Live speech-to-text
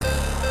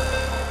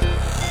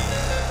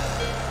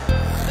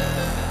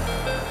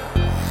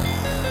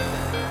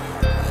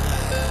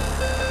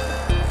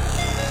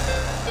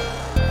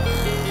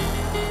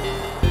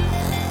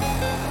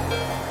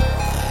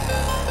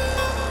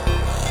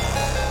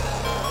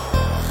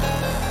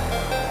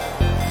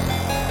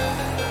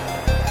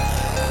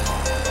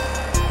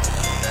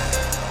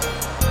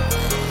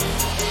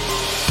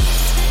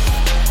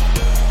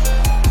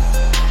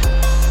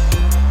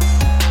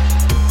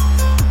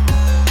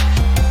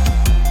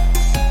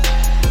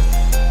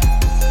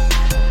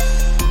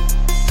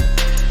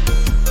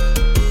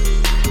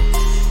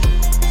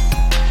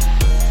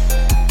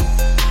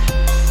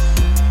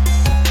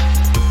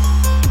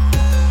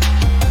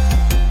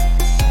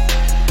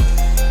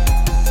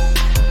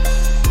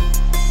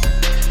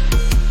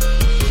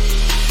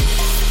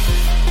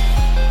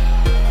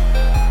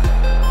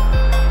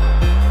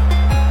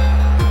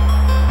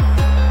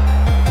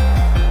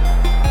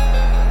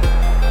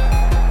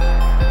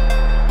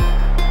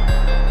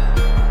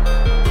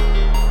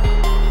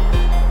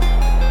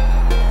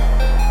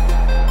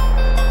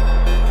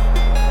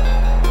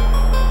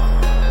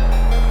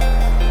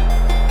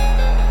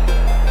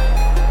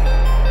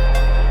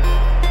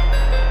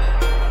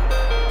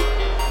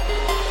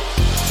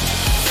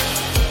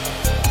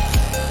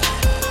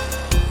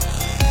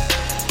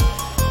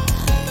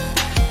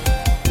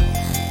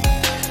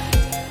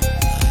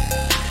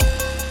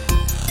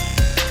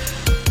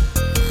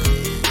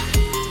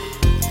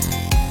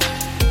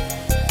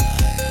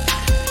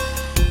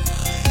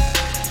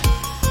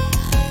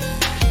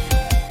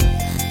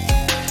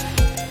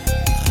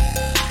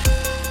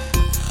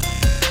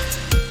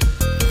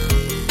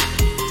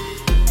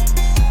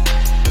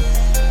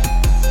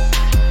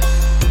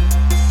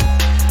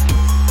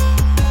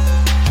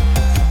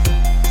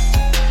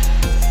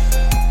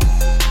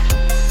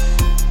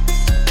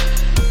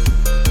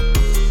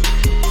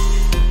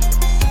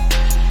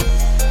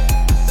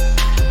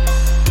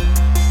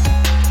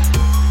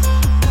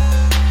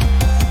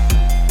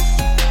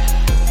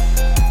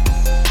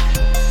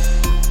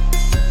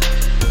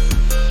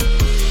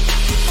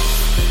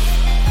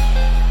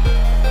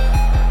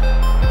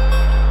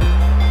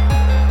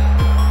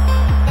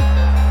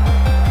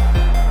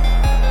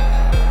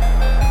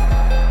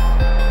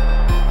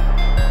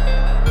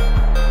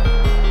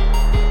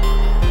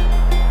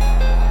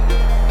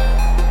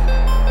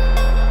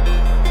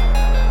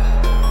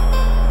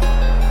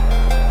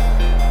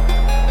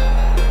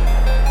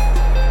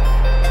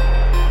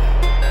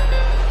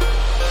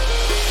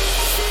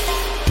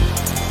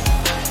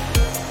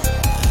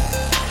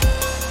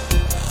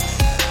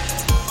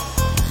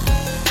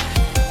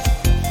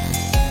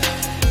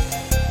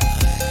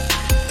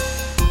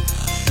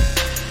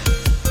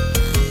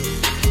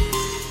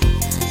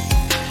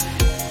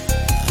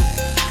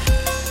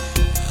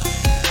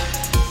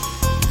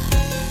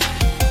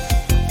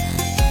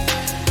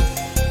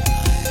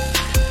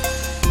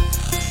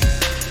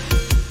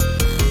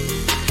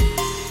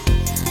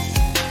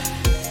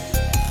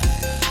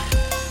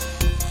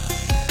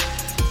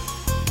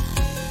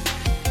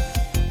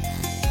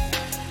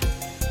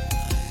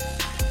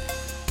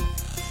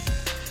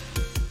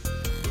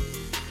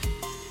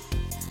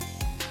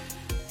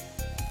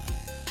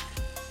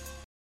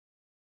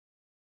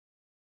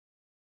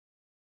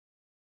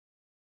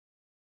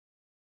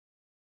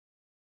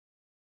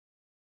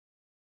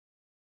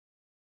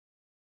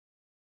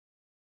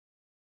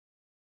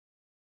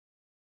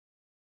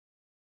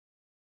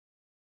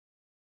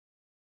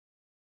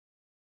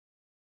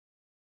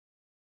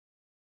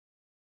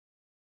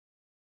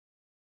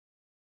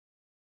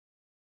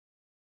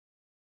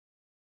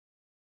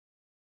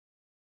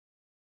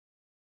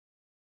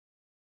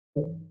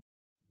What's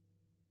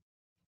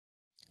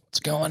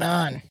going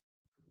on?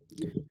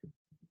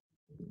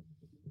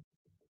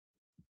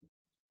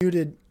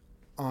 Muted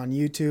on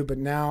YouTube, but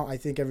now I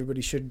think everybody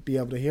should be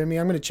able to hear me.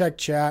 I'm going to check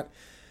chat,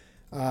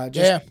 just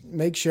Yeah.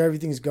 make sure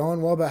everything's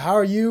going well. But how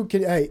are you?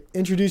 Hey,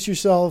 introduce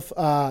yourself,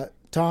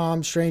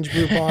 Tom, Strange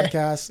Brew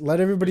Podcast. Let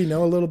everybody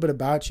know a little bit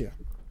about you.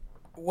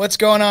 What's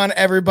going on,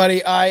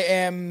 everybody?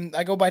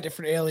 I go by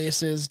different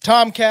aliases.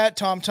 Tomcat,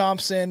 Tom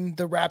Thompson,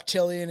 the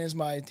Raptilian is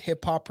my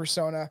hip hop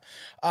persona.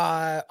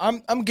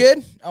 I'm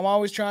good. I'm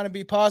always trying to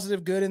be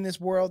positive, good in this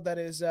world that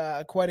is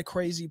quite a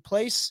crazy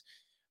place.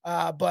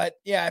 But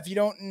yeah, if you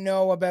don't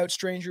know about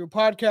Strange Brew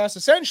Podcast,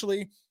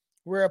 essentially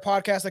we're a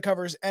podcast that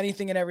covers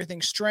anything and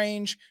everything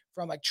strange,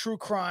 from like true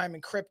crime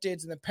and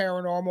cryptids and the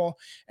paranormal,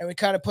 and we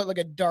kind of put like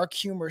a dark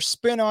humor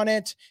spin on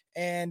it.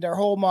 And our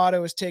whole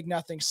motto is take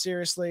nothing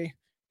seriously,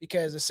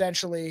 because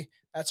essentially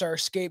that's our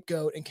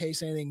scapegoat in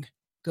case anything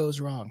goes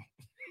wrong.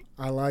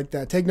 I like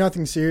that. Take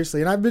nothing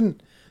seriously. And I've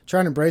been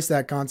trying to embrace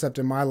that concept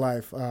in my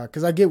life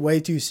because I get way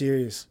too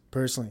serious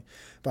personally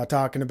about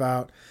talking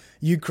about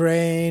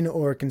Ukraine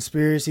or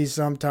conspiracies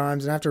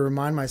sometimes. And I have to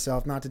remind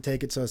myself not to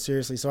take it so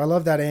seriously. So I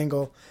love that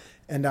angle.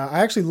 And I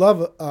actually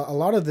love a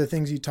lot of the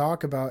things you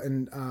talk about.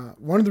 And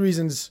one of the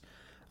reasons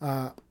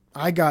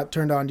I got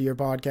turned on to your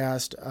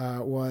podcast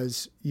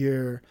was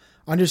your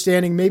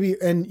understanding maybe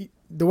and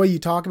the way you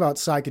talk about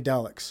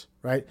psychedelics,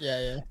 right?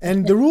 Yeah.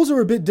 And the rules are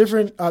a bit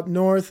different up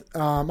north.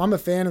 I'm a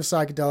fan of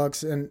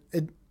psychedelics, and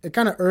it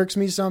kind of irks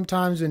me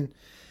sometimes. And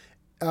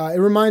it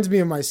reminds me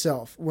of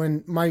myself.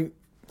 When my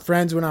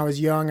friends, when I was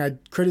young,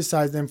 I'd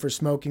criticize them for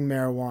smoking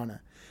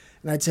marijuana.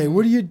 And I'd say,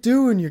 what are you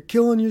doing? You're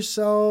killing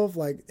yourself.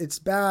 Like, it's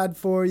bad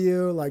for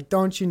you. Like,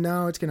 don't you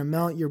know it's going to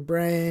melt your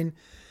brain?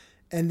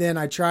 And then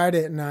I tried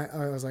it, and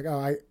I was like,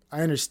 oh,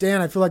 I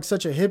understand. I feel like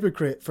such a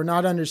hypocrite for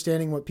not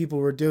understanding what people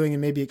were doing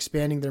and maybe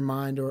expanding their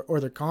mind or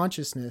their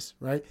consciousness,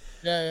 right?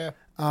 Yeah.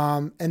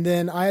 And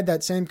then I had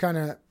that same kind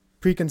of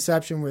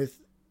preconception with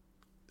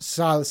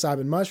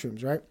psilocybin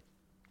mushrooms, right?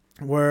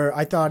 Where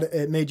I thought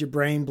it made your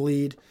brain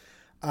bleed.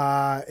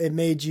 It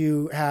made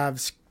you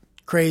have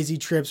crazy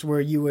trips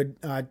where you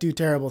would do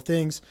terrible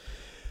things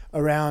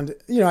around,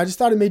 I just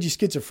thought it made you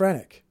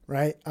schizophrenic,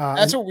 right?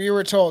 That's what we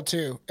were told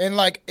too. And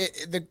like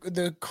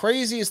the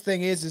craziest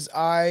thing is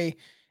I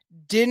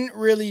didn't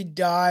really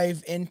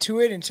dive into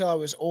it until I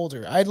was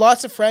older. I had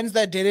lots of friends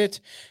that did it.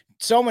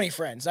 So many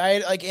friends. I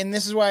had like, and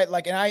this is why,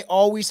 like, and I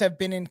always have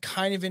been in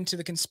kind of into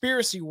the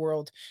conspiracy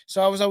world.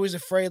 So I was always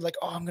afraid, like,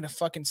 oh, I'm gonna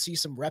fucking see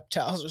some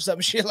reptiles or some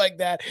shit like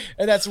that.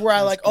 And that's where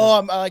I like, oh,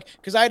 I'm like,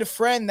 because I had a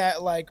friend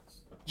that like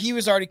he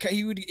was already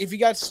he would, if he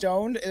got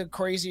stoned, the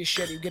craziest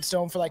shit, he'd get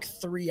stoned for like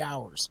 3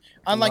 hours,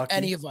 unlike Lucky.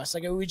 any of us.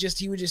 Like he would just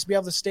be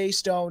able to stay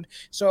stoned.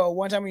 So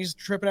one time he was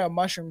tripping out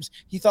mushrooms,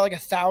 he thought like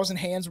 1,000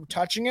 hands were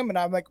touching him, and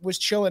I like was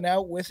chilling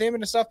out with him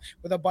and stuff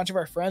with a bunch of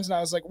our friends, and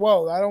I was like,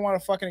 whoa, I don't want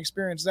to fucking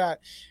experience that.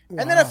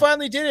 And then I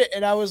finally did it,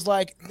 and I was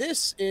like,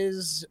 this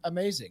is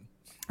amazing.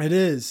 It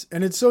is,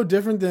 and it's so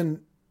different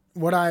than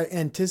what I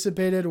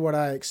anticipated, what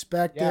I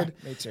expected.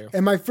 Yeah, me too.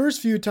 And my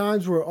first few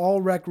times were all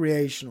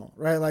recreational,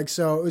 right? Like,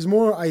 so it was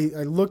more, I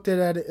looked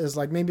at it as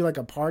like maybe like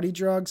a party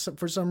drug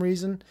for some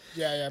reason.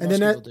 Yeah. And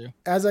then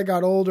as I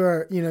got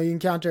older, you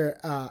encounter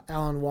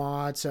Alan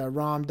Watts,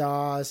 Ram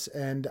Dass,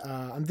 and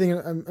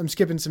I'm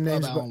skipping some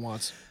names, Love Alan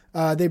Watts.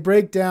 They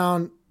break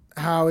down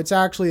how it's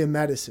actually a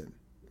medicine,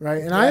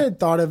 right? And I had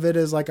thought of it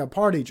as like a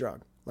party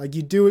drug. Like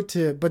you do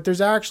it but there's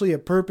actually a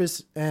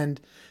purpose,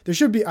 and there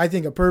should be, I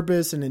think, a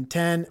purpose, an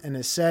intent, and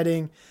a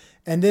setting.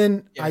 And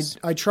then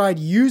I tried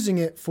using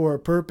it for a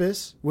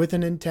purpose with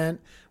an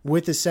intent,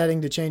 with a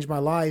setting to change my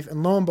life.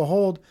 And lo and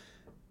behold,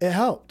 it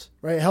helped,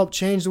 right? It helped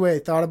change the way I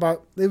thought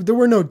about it. There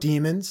were no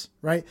demons,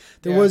 right?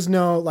 There was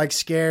no like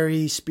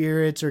scary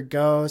spirits or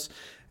ghosts.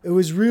 It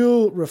was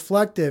real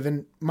reflective.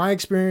 And my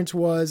experience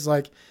was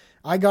like,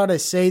 I got to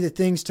say the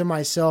things to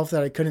myself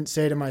that I couldn't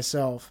say to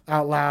myself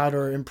out loud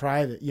or in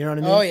private. You know what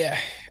I mean? Oh yeah.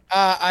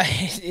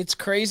 It's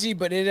crazy,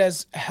 but it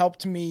has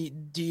helped me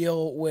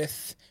deal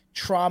with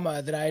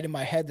trauma that I had in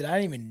my head that I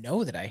didn't even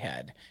know that I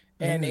had.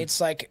 And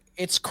it's like,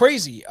 it's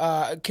crazy.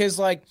 Cause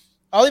like,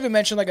 I'll even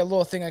mention like a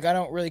little thing. Like I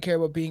don't really care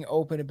about being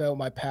open about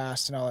my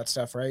past and all that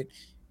stuff. Right.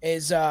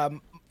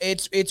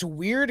 It's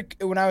weird.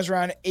 When I was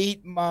around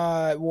 8,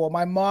 my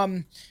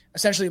mom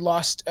essentially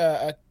lost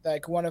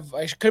like one of,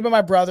 I could have been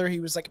my brother. He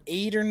was like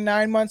 8 or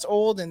 9 months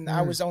old, and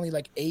I was only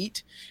like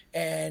 8.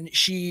 And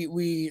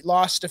we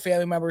lost a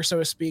family member, so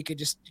to speak. It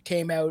just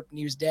came out, and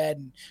he was dead.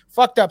 And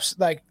fucked up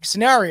like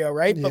scenario,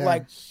 right? Yeah. But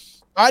like,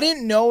 I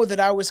didn't know that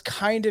I was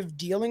kind of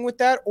dealing with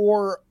that,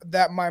 or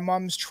that my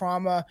mom's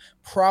trauma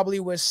probably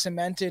was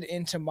cemented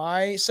into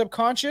my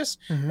subconscious.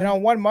 And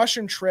on one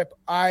mushroom trip,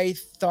 I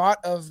thought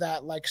of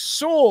that like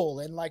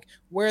soul and like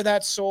where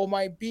that soul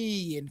might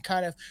be and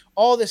kind of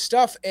all this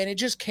stuff. And it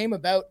just came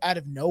about out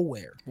of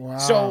nowhere. Wow.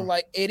 So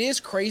like, it is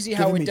crazy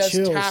how it does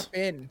tap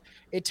in.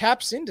 It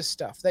taps into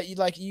stuff that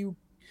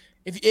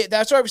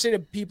that's what I would say to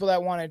people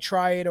that want to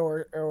try it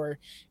or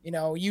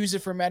use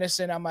it for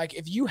medicine. I'm like,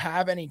 if you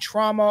have any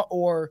trauma,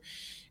 or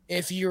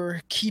if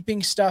you're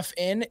keeping stuff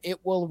in, it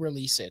will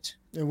release it.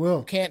 It will.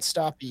 You can't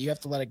stop you. You have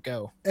to let it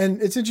go.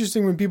 And it's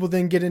interesting when people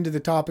then get into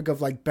the topic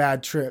of like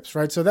bad trips,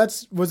 right? So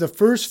was the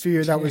first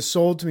fear that was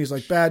sold to me, is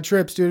like bad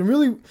trips, dude. And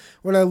really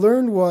what I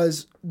learned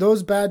was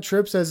those bad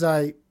trips, as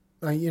I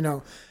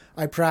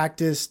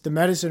practiced the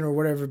medicine or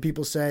whatever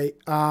people say,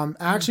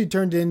 actually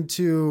turned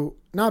into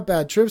not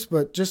bad trips,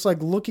 but just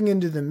like looking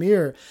into the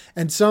mirror.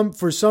 And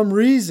for some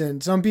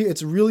reason, some people,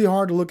 it's really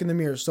hard to look in the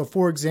mirror. So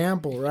for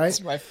example, right?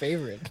 It's my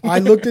favorite. I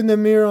looked in the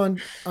mirror on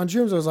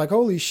shrooms. I was like,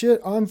 holy shit,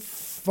 I'm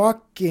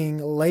fucking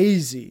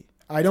lazy.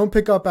 I don't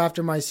pick up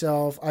after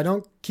myself. I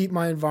don't keep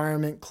my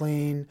environment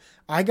clean.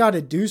 I got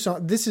to do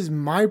something. This is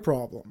my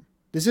problem.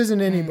 This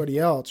isn't anybody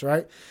else,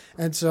 right?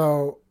 And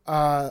so,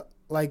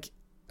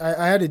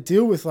 I had to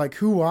deal with like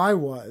who I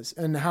was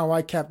and how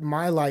I kept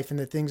my life and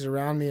the things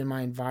around me and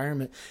my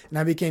environment. And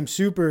I became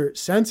super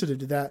sensitive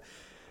to that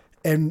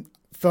and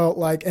felt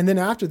like, and then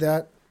after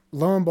that,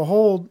 lo and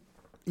behold,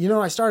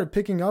 I started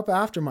picking up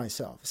after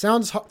myself.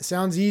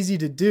 Sounds easy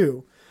to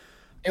do.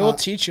 It will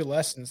teach you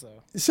lessons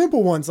though.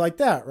 Simple ones like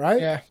that,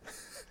 right? Yeah.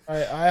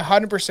 I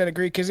 100%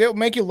 agree, because it'll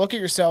make you look at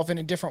yourself in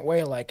a different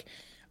way. Like,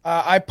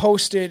 I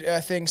posted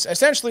things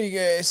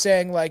essentially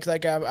saying like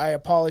I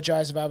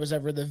apologize if I was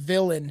ever the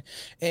villain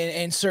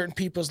in certain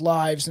people's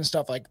lives and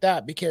stuff like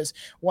that. Because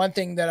one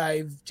thing that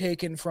I've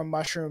taken from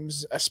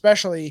mushrooms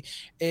especially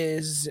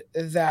is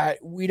that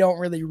we don't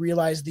really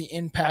realize the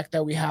impact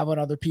that we have on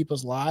other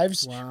people's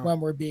lives when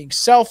we're being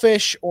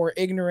selfish or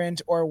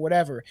ignorant or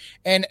whatever.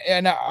 And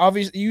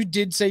obviously you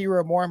did say you were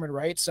a Mormon,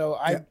 right? So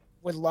I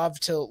would love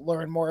to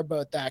learn more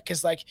about that,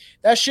 because like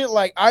that shit,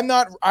 like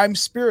I'm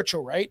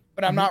spiritual, right?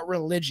 But I'm not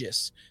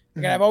religious.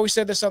 And I've always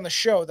said this on the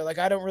show that like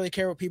I don't really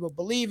care what people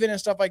believe in and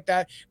stuff like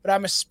that, but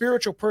I'm a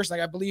spiritual person.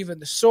 Like I believe in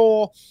the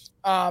soul.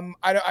 I'm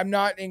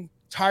not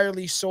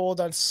entirely sold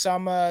on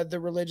some the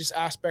religious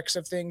aspects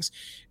of things,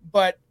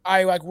 but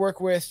I like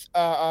work with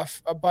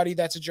a buddy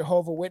that's a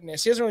Jehovah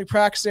Witness. He doesn't really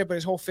practice it, but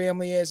his whole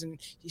family is, and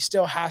he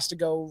still has to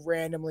go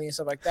randomly and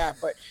stuff like that.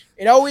 But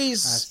it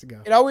always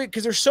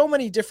because there's so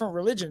many different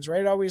religions,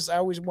 right? I always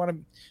want to,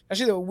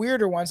 actually the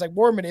weirder ones like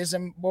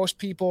Mormonism. Most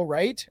people,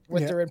 right,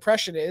 what their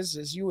impression is,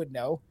 as you would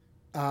know.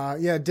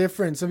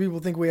 Different. Some people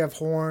think we have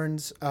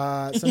horns.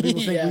 Some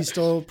people think we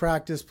still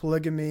practice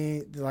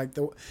polygamy. Like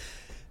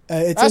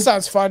that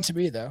sounds fun to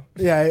me, though.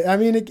 Yeah, I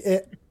mean,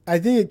 I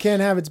think it can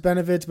have its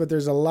benefits, but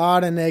there's a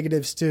lot of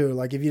negatives too.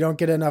 Like if you don't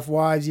get enough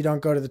wives, you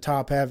don't go to the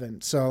top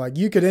heaven. So like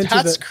you could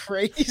that's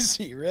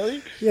crazy,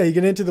 really? Yeah, you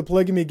get into the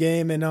polygamy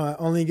game and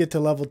only get to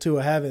level 2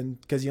 of heaven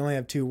because you only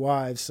have 2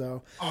 wives.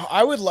 So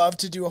I would love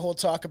to do a whole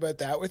talk about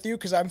that with you,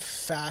 because I'm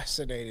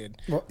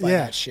fascinated by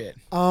that shit.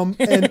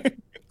 And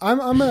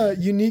I'm a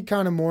unique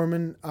kind of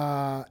Mormon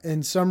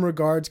in some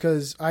regards,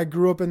 because I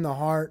grew up in the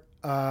heart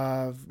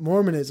of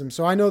Mormonism,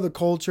 so I know the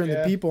culture and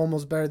the people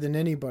almost better than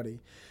anybody.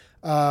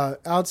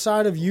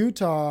 Outside of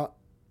Utah,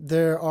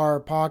 there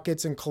are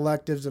pockets and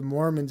collectives of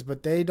Mormons,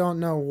 but they don't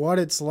know what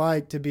it's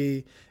like to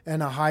be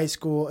in a high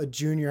school, a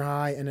junior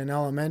high, and an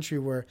elementary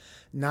where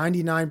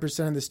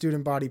 99% of the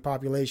student body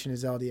population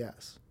is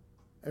LDS.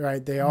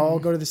 Right? They all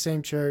go to the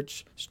same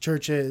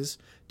churches,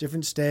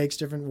 different stakes,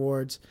 different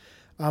wards.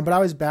 But I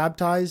was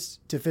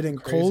baptized to fit in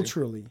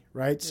culturally,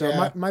 right?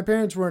 So my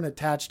parents weren't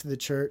attached to the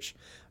church.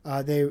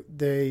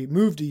 They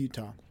moved to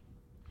Utah.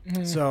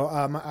 So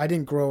I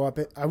didn't grow up.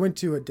 I went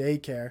to a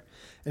daycare,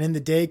 and in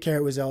the daycare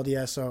it was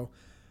LDS. So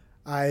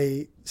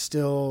I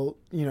still,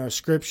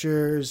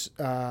 scriptures.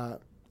 If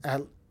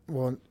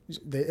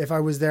I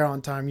was there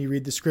on time, you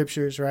read the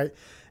scriptures, right?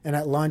 And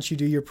at lunch you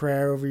do your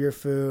prayer over your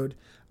food.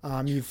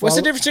 What's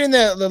the difference between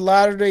the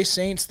Latter-day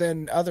Saints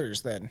than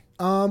others then?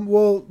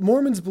 Well,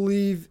 Mormons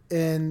believe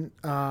in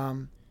a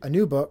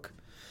new book.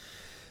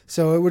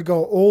 So it would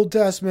go Old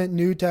Testament,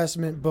 New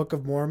Testament, Book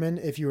of Mormon,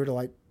 if you were to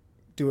like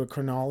do a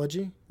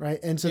chronology, right?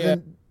 And so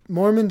then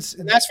Mormons...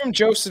 And that's from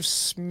Joseph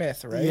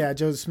Smith, right? Yeah,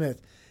 Joseph Smith.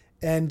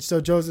 And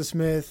so Joseph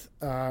Smith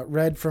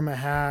read from a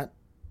hat.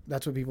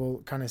 That's what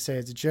people kind of say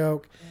as a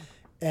joke.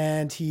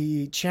 And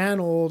he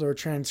channeled or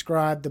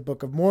transcribed the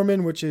Book of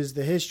Mormon, which is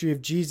the history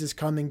of Jesus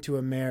coming to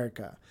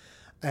America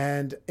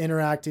and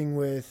interacting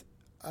with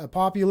a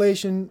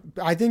population.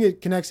 I think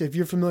it connects, if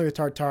you're familiar with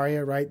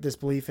Tartaria, right? This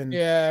belief in...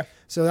 Yeah.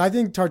 So I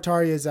think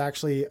Tartaria is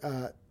actually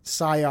a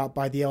psyop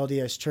by the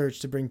LDS Church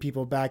to bring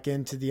people back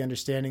into the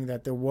understanding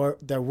that there were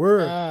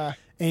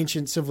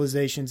ancient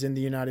civilizations in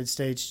the United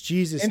States.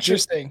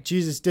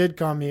 Jesus did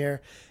come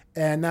here,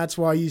 and that's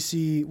why you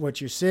see what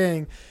you're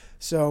seeing.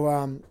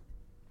 So...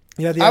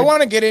 I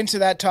want to get into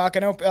that talk. I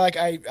know, like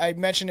I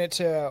mentioned it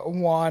to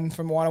Juan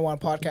from 101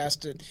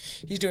 Podcast, and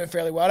he's doing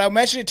fairly well. And I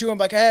mentioned it to him,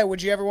 like, hey,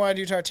 would you ever want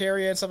to do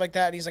Tartaria and stuff like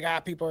that? And he's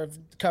like, people have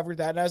covered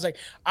that. And I was like,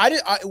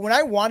 when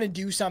I want to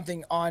do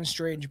something on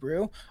Strange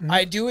Brew,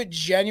 I do it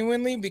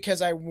genuinely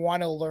because I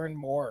want to learn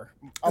more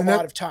a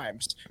lot of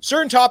times.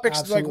 Certain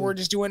topics, like we're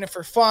just doing it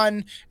for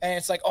fun, and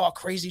it's like, oh,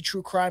 crazy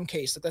true crime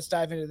case. Let's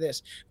dive into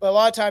this. But a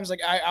lot of times,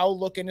 like I'll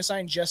look into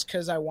something just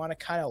because I want to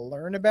kind of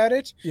learn about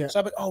it. Yeah. So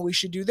I'm like, oh, we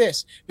should do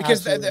this.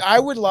 Because Absolutely. I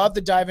would love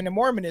to dive into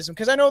Mormonism,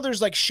 because I know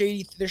there's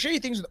shady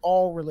things with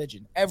all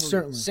religion, every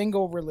Certainly.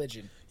 single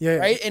religion, Yeah.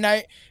 right?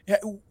 And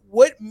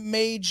what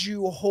made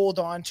you hold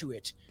on to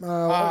it?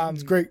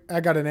 It's great. I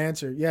got an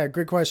answer. Yeah,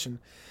 great question.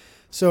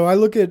 So I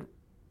look at,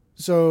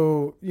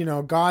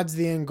 God's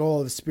the end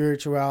goal of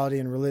spirituality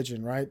and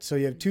religion, right? So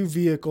you have two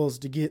vehicles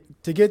to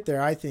get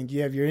there. I think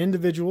you have your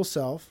individual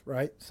self,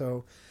 right?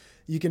 So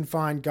you can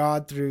find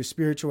God through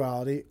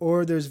spirituality,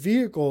 or there's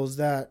vehicles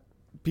that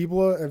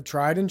people have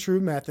tried and true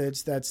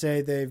methods that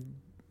say they've,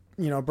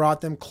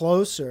 brought them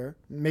closer,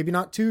 maybe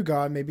not to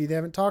God, maybe they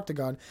haven't talked to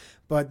God,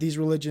 but these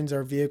religions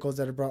are vehicles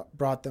that have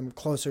brought them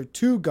closer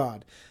to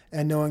God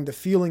and knowing the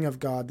feeling of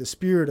God, the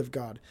spirit of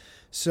God.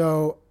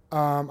 So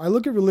I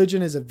look at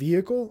religion as a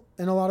vehicle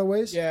in a lot of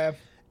ways. Yeah.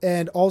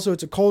 And also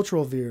it's a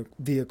cultural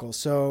vehicle.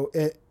 So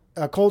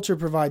a culture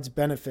provides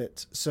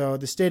benefits. So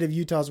the state of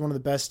Utah is one of the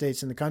best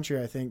states in the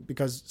country, I think,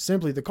 because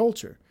simply the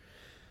culture.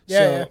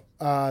 Yeah.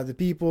 So the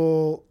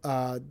people,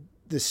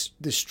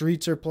 the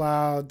streets are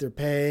plowed, they're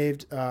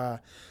paved.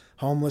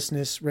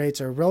 Homelessness rates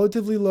are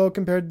relatively low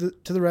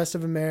compared to the rest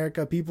of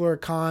America. People are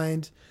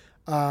kind.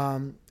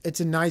 It's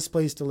a nice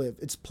place to live.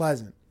 It's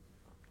pleasant.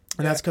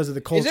 And that's because of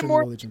the culture and the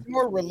religion.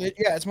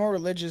 It's more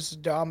religious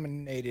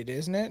dominated,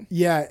 isn't it?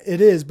 Yeah,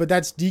 it is. But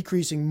that's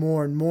decreasing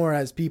more and more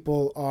as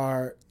people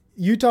are.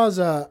 Utah's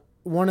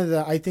one of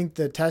the, I think,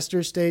 the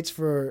tester states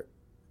for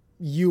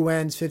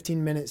UN's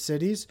 15-minute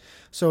cities.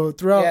 So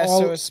throughout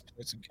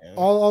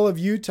all of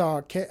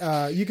Utah,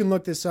 you can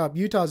look this up.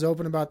 Utah's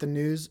open about the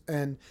news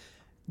and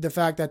the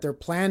fact that they're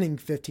planning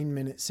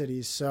 15-minute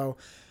cities. So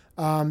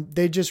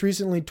they just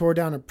recently tore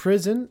down a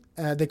prison.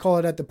 They call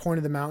it at the point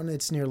of the mountain.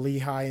 It's near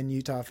Lehi in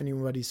Utah, if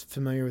anybody's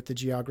familiar with the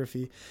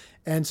geography.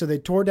 And so they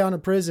tore down a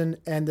prison,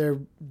 and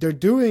they're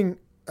doing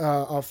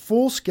a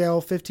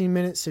full-scale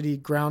 15-minute city,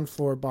 ground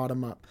floor,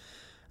 bottom up.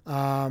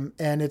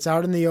 And it's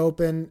out in the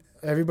open.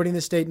 Everybody in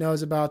the state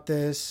knows about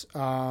this.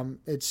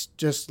 It's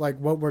just like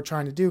what we're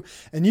trying to do.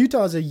 And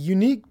Utah is a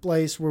unique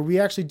place where we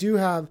actually do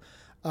have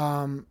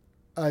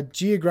a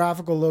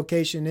geographical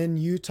location in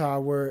Utah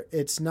where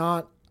it's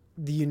not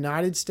the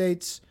United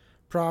States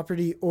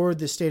property or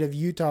the state of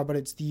Utah, but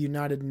it's the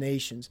United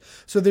Nations.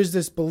 So there's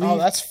this belief. Oh,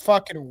 that's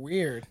fucking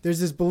weird. There's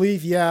this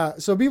belief, yeah.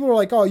 So people are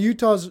like, "Oh,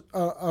 Utah's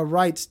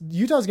rights.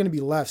 Utah's going to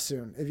be left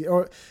soon.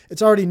 Or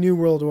it's already New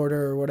World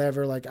Order or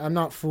whatever." Like, I'm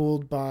not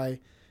fooled by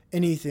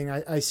anything.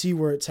 I see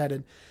where it's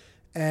headed,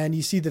 and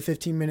you see the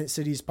 15-minute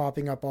cities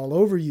popping up all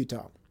over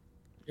Utah.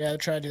 Yeah, they're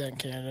trying to do that in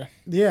Canada.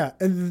 Yeah,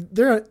 and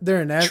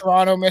they're in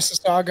Toronto,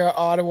 Mississauga,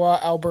 Ottawa,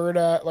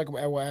 Alberta,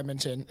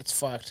 Edmonton. It's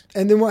fucked.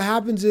 And then what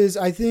happens is,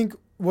 I think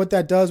what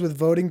that does with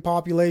voting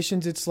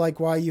populations, it's like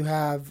why you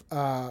have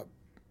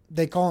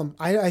they call them.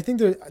 I think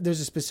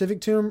there's a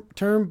specific term,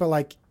 but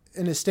like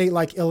in a state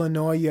like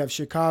Illinois, you have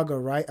Chicago,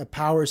 right? A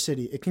power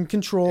city. It can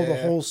control the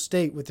whole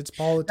state with its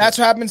politics. That's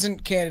what happens in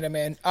Canada,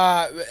 man.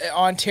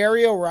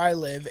 Ontario, where I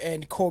live,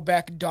 and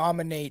Quebec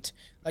dominate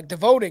the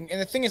voting.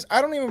 And the thing is,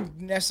 I don't even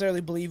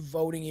necessarily believe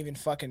voting even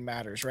fucking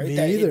matters, right?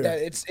 Me either. That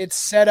it's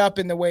set up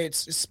in the way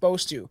it's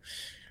supposed to,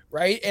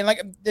 right?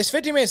 And this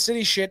 15-minute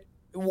city shit.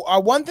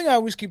 One thing I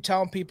always keep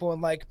telling people,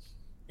 and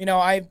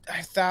I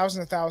have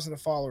thousands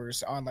of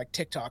followers on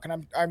TikTok,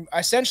 and I'm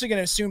essentially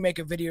going to soon make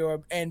a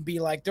video and be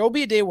like, there will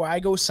be a day where I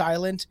go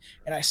silent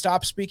and I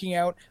stop speaking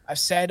out. I've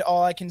said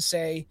all I can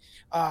say.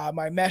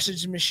 My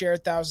message has been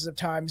shared thousands of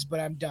times,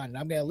 but I'm done.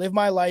 I'm going to live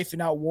my life and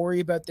not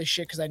worry about this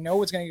shit, because I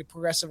know it's going to get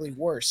progressively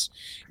worse.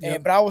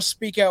 But I will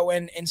speak out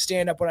and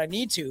stand up when I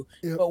need to.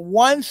 Yep. But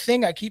one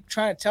thing I keep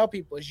trying to tell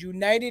people is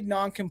united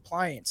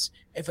non-compliance.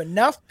 If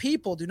enough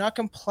people do not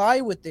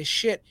comply with this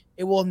shit,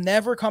 it will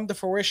never come to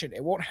fruition.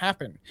 It won't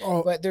happen.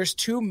 Oh, but there's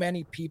too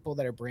many people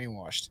that are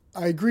brainwashed.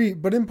 I agree.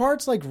 But in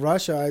parts like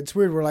Russia, it's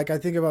weird. Where I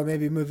think about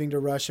maybe moving to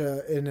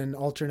Russia in an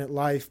alternate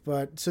life.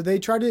 But so they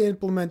try to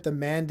implement the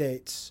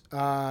mandates.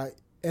 And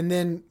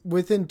then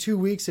within 2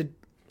 weeks,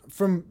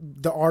 from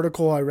the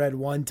article I read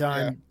one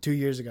time 2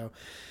 years ago,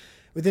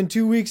 within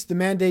 2 weeks, the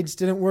mandates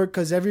didn't work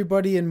because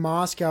everybody in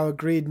Moscow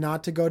agreed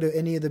not to go to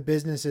any of the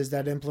businesses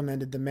that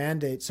implemented the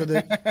mandate. So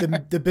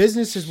the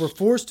businesses were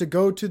forced to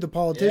go to the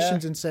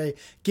politicians and say,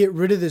 get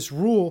rid of this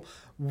rule.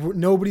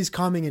 Nobody's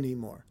coming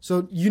anymore.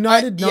 So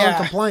united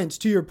non-compliance,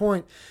 to your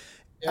point.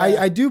 Yeah.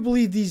 I do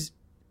believe these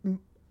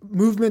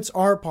movements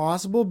are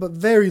possible, but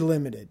very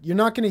limited. You're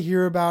not going to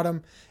hear about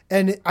them.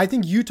 And I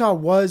think Utah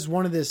was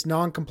one of this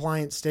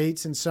non-compliant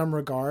states in some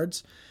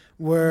regards,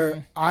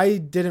 where I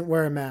didn't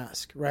wear a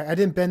mask, right? I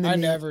didn't bend the knee.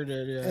 I never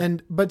did, yeah.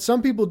 But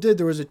some people did.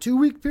 There was a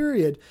 2-week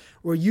period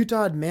where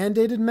Utah had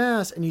mandated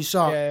masks, and you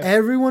saw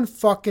everyone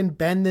fucking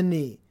bend the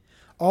knee.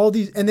 All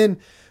these, and then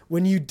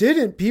when you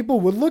didn't,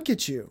 people would look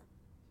at you.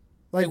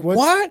 Like,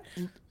 what?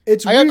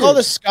 It's weird. I got called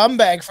a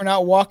scumbag for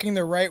not walking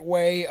the right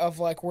way of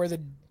where the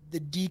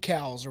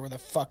decals or where the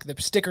fuck the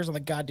stickers on the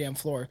goddamn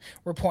floor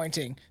were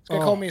pointing. So they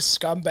called me a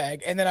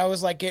scumbag, and then I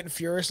was getting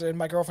furious, and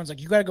my girlfriend's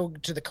like, "You gotta go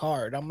to the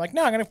car." And I'm like,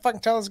 "No, I'm gonna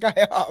fucking tell this guy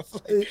off."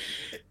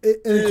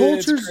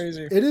 Cultures, it's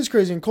crazy. It is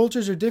crazy, and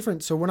cultures are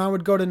different. So when I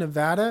would go to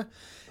Nevada,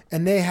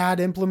 and they had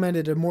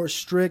implemented a more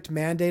strict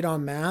mandate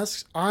on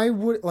masks, I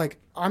would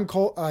I'm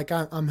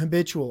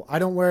habitual. I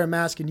don't wear a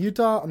mask in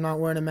Utah. I'm not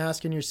wearing a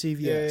mask in your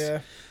CVS. Yeah.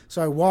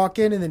 So I walk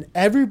in, and then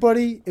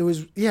everybody,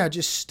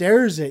 just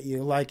stares at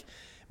you like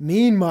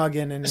mean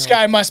mugging, and This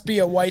guy must be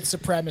a white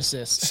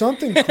supremacist.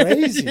 Something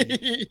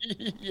crazy.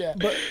 Yeah,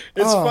 but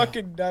it's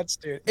fucking nuts,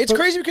 dude. It's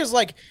crazy because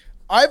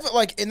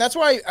and that's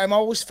why I'm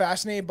always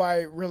fascinated by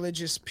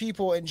religious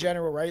people in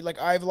general, right? Like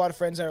I have a lot of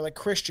friends that are like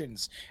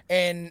Christians,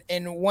 and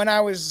when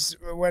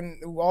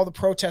all the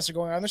protests are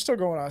going on, they're still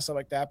going on, stuff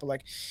like that. But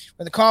like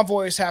when the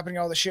convoy is happening,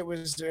 all the shit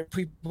was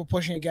people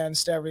pushing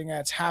against everything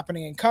that's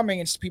happening and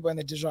coming, and people in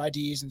the digital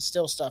IDs and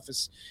still stuff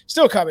is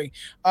still coming.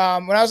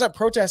 When I was at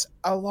protests,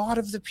 a lot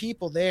of the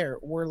people there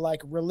were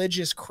like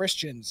religious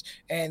Christians,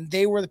 and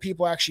they were the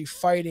people actually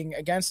fighting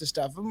against this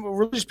stuff.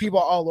 Religious people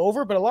all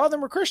over, but a lot of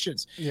them were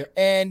Christians. Yeah.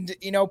 And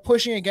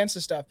pushing against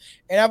the stuff.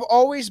 And I've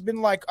always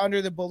been like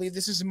under the belief,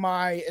 this is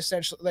my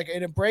essential, like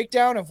in a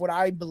breakdown of what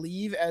I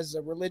believe as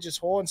a religious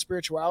whole and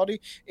spirituality,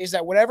 is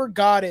that whatever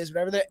God is,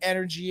 whatever the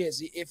energy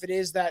is, if it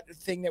is that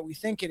thing that we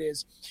think it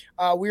is,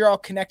 we're all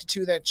connected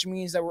to that, which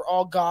means that we're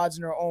all gods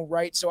in our own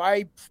right. So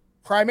I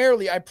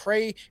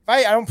pray.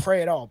 I don't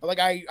pray at all, but like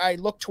I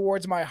look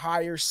towards my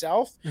higher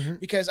self,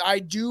 because I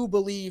do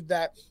believe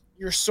that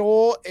your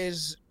soul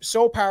is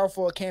so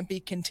powerful it can't be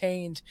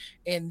contained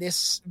in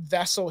this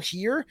vessel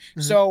here.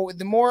 So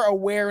the more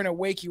aware and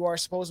awake you are,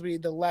 supposedly,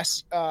 the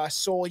less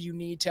soul you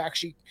need to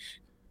actually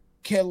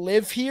can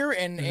live here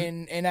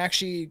and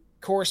actually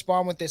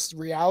correspond with this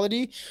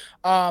reality.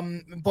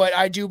 But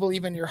I do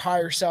believe in your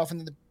higher self,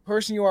 and the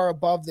person you are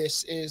above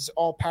this is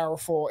all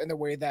powerful in the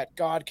way that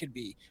God could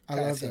be. I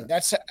love that.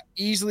 That's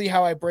easily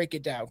how I break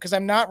it down, because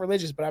I'm not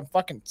religious, but I'm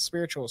fucking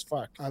spiritual as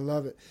fuck. I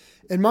love it.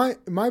 And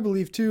my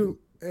belief too,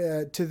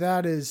 to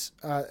that is,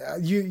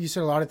 you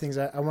said a lot of things.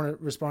 I want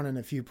to respond in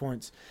a few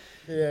points.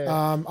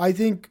 I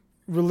think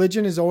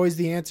religion is always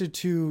the answer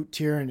to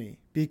tyranny,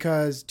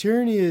 because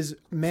tyranny is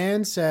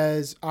man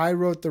says, I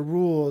wrote the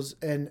rules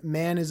and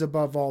man is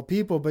above all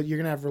people, but you're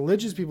going to have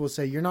religious people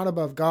say, you're not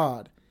above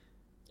God.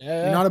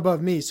 You're not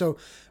above me. So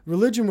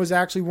religion was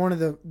actually one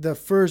of the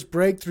first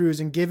breakthroughs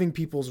in giving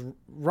people's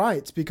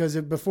rights, because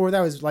before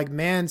that was like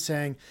man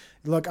saying,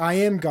 look, I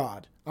am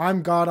God.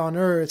 I'm God on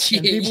earth.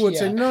 And people would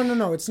say,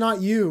 no, it's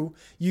not you.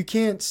 You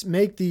can't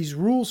make these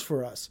rules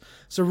for us.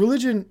 So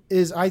religion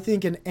is, I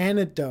think, an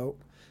antidote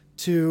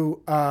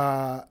to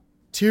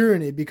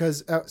tyranny,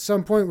 because at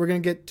some point we're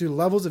going to get to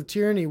levels of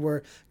tyranny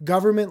where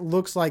government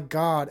looks like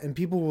God, and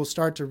people will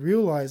start to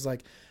realize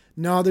like,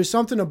 no, there's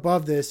something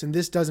above this, and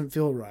this doesn't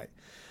feel right.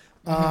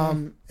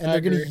 And they're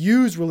going to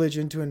use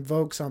religion to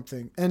invoke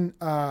something. And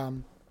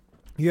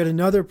you had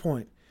another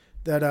point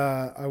that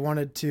I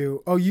wanted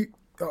to,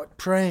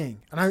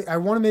 praying. And I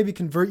want to maybe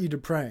convert you to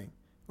praying,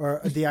 or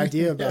the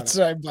idea about That's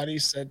what my buddy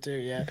said too,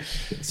 yeah.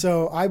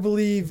 So I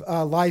believe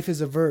life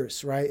is a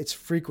verse, right? It's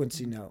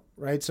frequency note,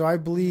 right? So I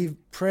believe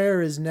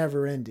prayer is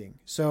never ending.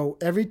 So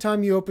every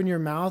time you open your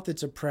mouth,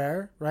 it's a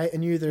prayer, right?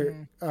 And you're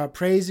either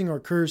praising or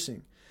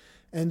cursing.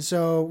 And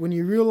so when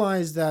you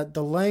realize that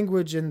the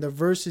language and the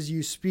verses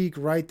you speak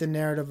write the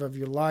narrative of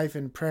your life,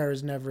 and prayer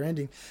is never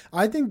ending,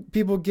 I think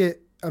people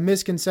get a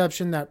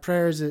misconception that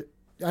prayer is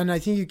and I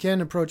think you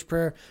can approach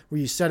prayer where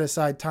you set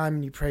aside time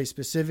and you pray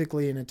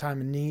specifically in a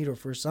time of need or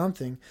for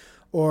something,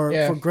 or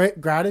for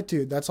great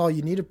gratitude. That's all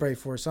you need to pray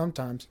for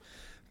sometimes.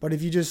 But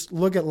if you just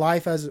look at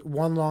life as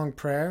one long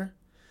prayer,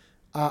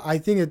 I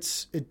think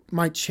it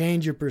might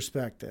change your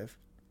perspective.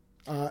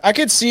 I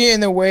could see it in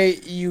the way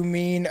you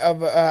mean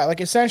of like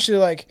essentially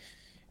like,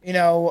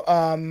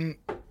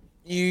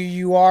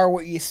 you are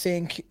what you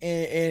think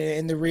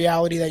in the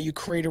reality that you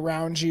create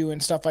around you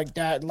and stuff like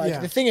that.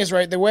 Like the thing is,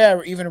 right, the way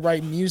I even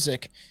write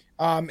music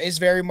is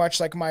very much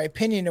like my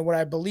opinion and what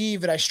I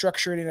believe, and I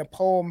structure it in a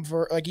poem,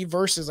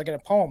 verses like in a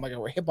poem, like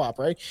a hip hop,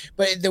 right?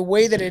 But the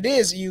way that it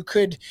is, you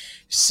could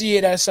see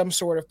it as some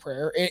sort of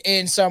prayer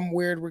in some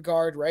weird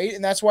regard, right?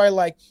 And that's why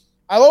like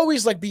I'll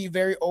always like be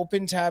very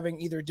open to having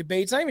either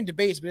debates, not even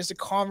debates, but just a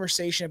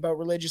conversation about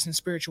religious and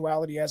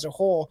spirituality as a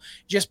whole,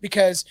 just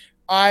because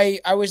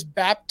I was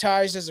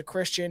baptized as a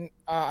Christian.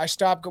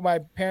 My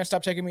parents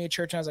stopped taking me to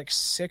church when I was like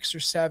 6 or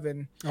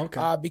 7,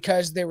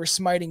 because they were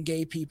smiting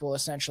gay people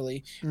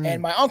essentially.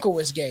 And my uncle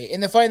was gay.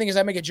 And the funny thing is,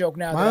 I make a joke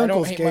now. My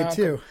uncle's gay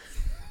too.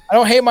 I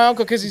don't hate my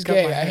uncle because he's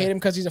gay. I hate him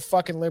because he's a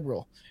fucking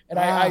liberal. And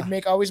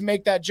I always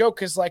make that joke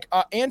because like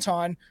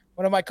Anton,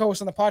 one of my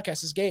co-hosts on the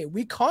podcast, is gay.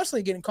 We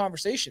constantly get in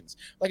conversations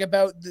like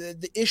about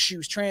the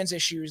issues, trans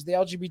issues, the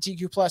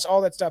LGBTQ plus,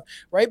 all that stuff,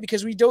 right?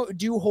 Because we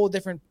do hold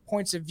different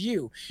points of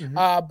view.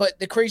 But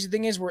the crazy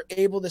thing is we're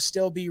able to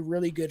still be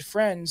really good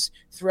friends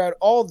throughout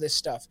all of this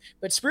stuff.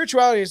 But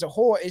spirituality as a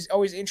whole is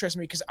always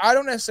interesting me, because I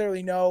don't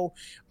necessarily know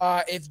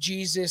if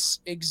Jesus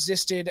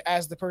existed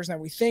as the person that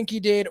we think he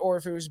did, or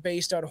if it was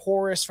based on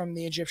Horus from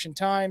the Egyptian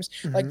times.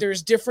 Like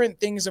there's different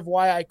things of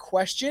why I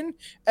question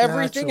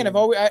everything. And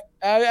I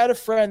had a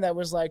friend that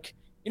was like,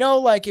 You know,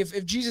 like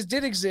if Jesus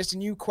did exist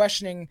and you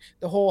questioning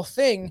the whole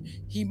thing,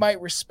 he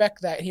might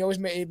respect that. He always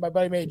made my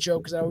buddy made a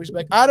joke because I always be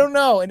like, I don't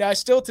know, and I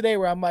still today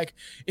where I'm like,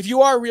 if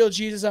you are real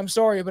Jesus, I'm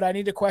sorry, but I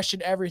need to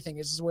question everything.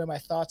 This is the way my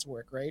thoughts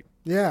work, right?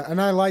 Yeah,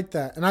 and I like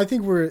that. And I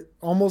think we're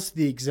almost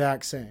the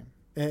exact same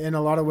in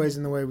a lot of ways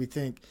in the way we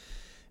think.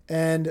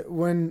 And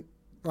when,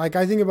 like,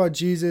 I think about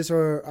Jesus,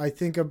 or I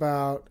think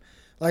about,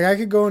 like, I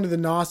could go into the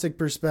Gnostic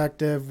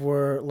perspective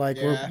where, like,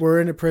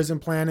 we're in a prison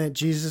planet.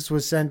 Jesus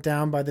was sent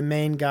down by the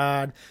main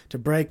God to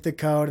break the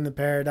code and the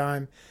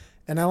paradigm.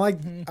 And I like,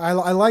 I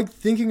like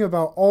thinking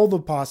about all the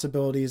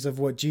possibilities of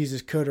what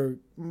Jesus could or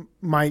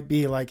might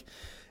be like.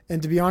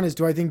 And to be honest,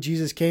 do I think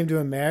Jesus came to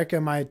America?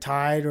 Am I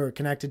tied or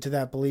connected to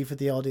that belief at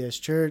the LDS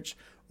Church?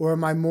 Or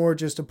am I more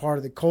just a part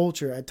of the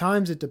culture? At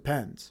times it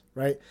depends,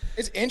 right?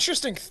 It's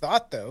interesting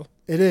thought, though.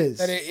 It is.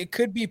 That it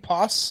could be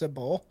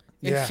possible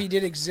if he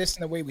did exist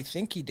in the way we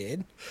think he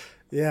did.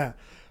 Yeah.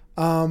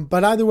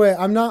 But either way,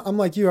 I'm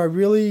like you.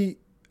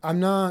 I'm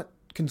not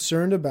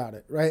concerned about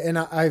it, right? And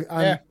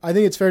I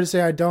think it's fair to say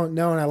I don't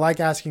know, and I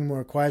like asking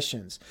more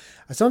questions.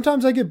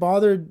 Sometimes I get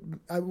bothered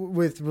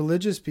with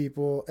religious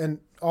people, and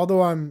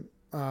although I'm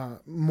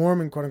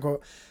Mormon, quote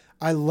unquote,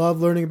 I love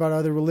learning about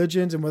other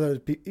religions and what other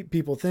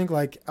people think.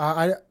 Like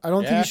I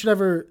don't think you should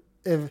ever,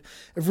 if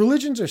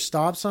religions are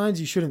stop signs,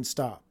 you shouldn't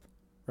stop,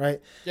 right?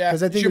 Yeah,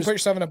 because I think you should put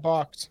yourself in a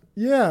box.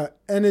 Yeah,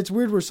 and it's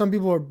weird where some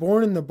people are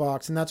born in the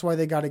box, and that's why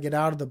they got to get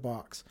out of the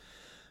box.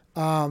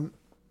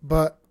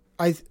 But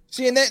I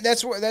see, and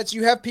that's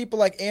you have people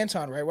like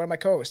Anton, right? One of my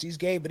co-hosts. He's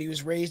gay, but he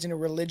was raised in a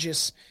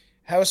religious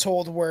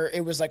household where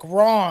it was like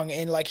wrong,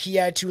 and like he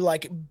had to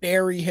like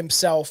bury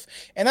himself,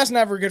 and that's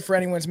never good for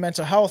anyone's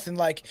mental health. And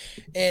like,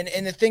 and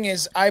the thing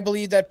is, I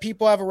believe that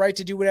people have a right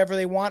to do whatever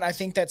they want. I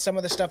think that some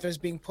of the stuff is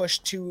being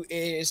pushed to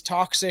is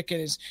toxic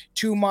and is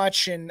too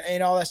much and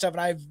all that stuff.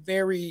 And I have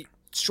very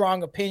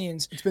strong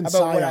opinions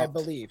about what I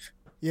believe.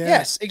 Yeah.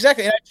 Yes,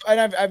 exactly. And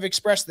I've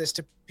expressed this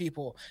to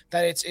people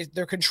that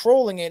they're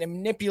controlling it and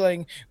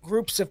manipulating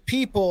groups of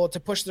people to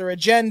push their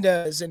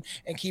agendas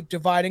and keep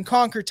divide and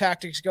conquer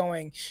tactics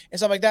going and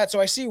stuff like that. So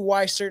I see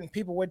why certain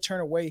people would turn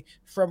away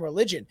from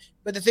religion.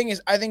 But the thing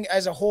is, I think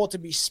as a whole, to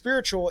be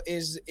spiritual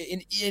is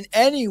in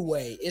any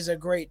way is a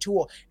great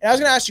tool. And I was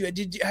going to ask you,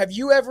 have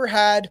you ever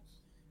had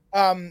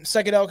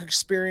psychedelic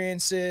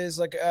experiences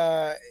like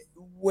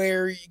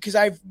where, because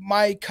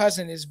my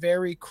cousin is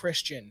very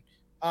Christian.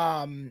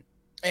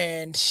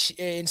 And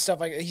stuff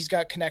like he's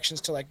got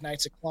connections to like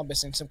Knights of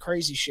Columbus and some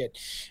crazy shit.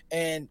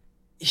 And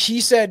he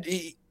said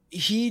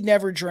he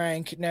never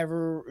drank,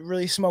 never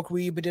really smoked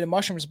weed, but did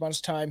mushrooms a bunch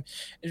of time.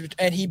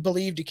 And he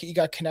believed he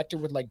got connected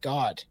with like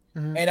God.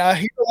 Mm-hmm. And I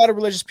hear a lot of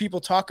religious people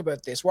talk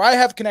about this, where I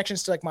have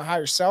connections to like my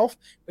higher self.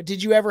 But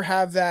did you ever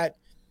have that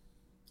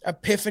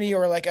epiphany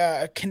or like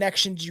a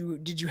connection?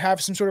 Did you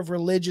have some sort of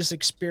religious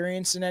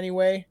experience in any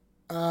way?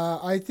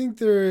 I think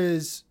there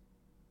is.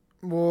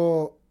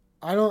 Well,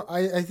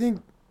 I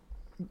think.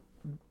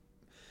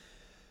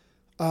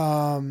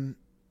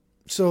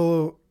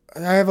 So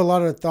I have a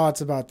lot of thoughts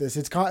about this.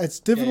 It's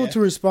difficult to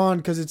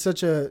respond because it's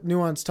such a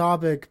nuanced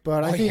topic,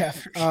 but I think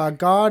sure.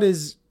 God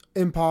is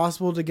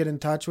impossible to get in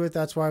touch with.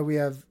 That's why we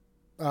have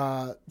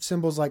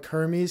symbols like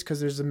Hermes, because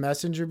there's a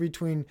messenger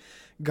between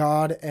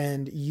God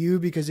and you,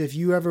 because if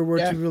you ever were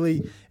to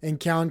really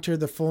encounter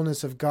the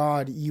fullness of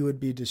God, you would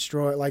be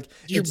destroyed. Like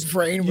your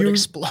brain would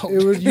explode.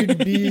 It'd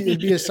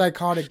be a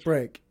psychotic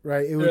break,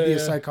 right? It would be a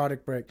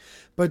psychotic break.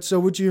 But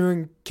so what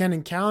you can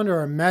encounter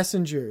are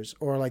messengers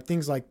or like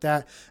things like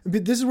that.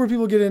 But this is where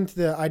people get into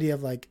the idea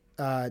of like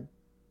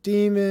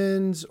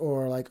demons,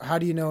 or like how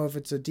do you know if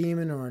it's a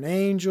demon or an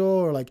angel,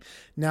 or like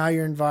now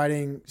you're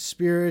inviting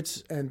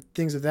spirits and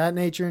things of that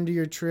nature into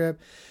your trip.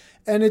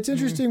 And it's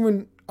interesting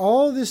when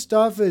all of this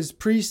stuff is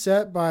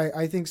preset by,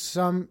 I think,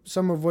 some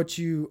of what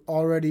you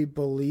already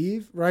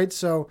believe, right?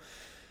 So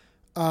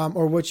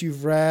or what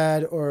you've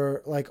read,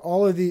 or like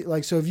all of the,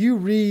 like, so if you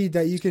read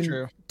that you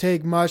can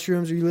take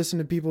mushrooms, or you listen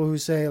to people who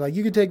say like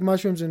you can take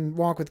mushrooms and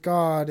walk with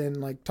God and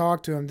like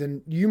talk to him,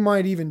 then you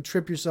might even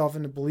trip yourself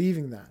into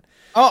believing that.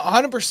 Oh,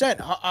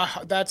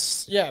 100%.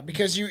 That's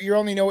because you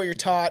only know what you're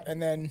taught,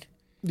 and then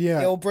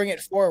it'll bring it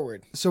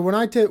forward. So when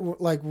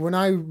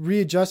I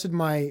readjusted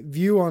my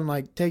view on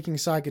like taking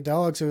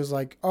psychedelics, it was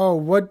like, oh,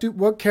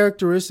 what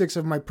characteristics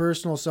of my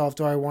personal self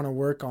do I want to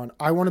work on?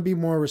 I want to be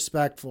more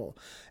respectful,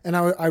 and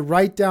I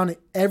write down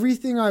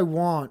everything I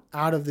want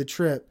out of the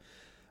trip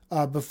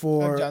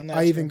before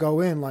I even go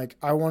in. Like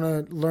I want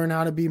to learn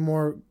how to be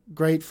more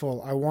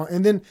grateful.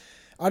 And then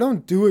I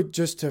don't do it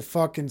just to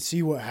fucking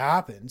see what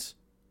happens.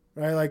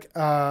 Right. Like,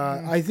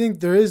 I think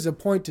there is a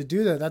point to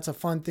do that. That's a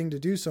fun thing to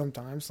do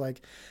sometimes. Like,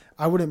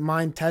 I wouldn't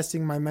mind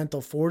testing my mental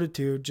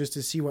fortitude just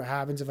to see what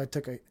happens if I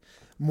took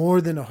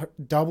more than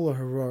double a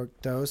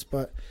heroic dose.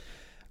 But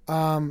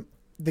the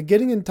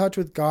getting in touch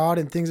with God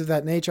and things of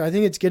that nature, I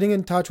think it's getting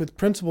in touch with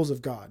principles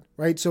of God.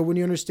 Right. So when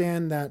you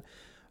understand that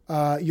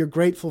you're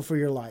grateful for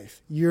your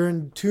life. You're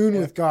in tune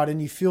with God,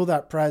 and you feel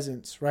that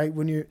presence, right?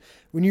 When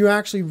you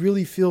actually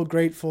really feel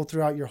grateful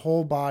throughout your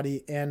whole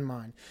body and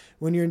mind.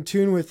 When you're in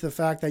tune with the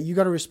fact that you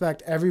got to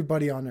respect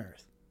everybody on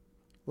earth.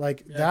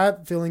 Like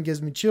that feeling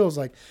gives me chills.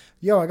 Like,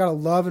 yo, I got to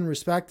love and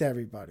respect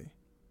everybody.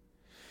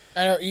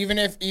 I know, even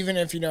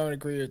if you don't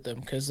agree with them,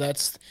 because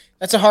that's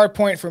a hard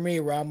point for me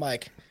where I'm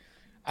like,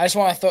 I just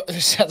want to throw.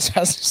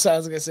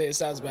 Sounds gonna say it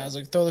sounds bad. I was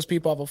like, throw those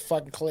people off a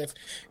fucking cliff.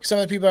 Some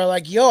of the people are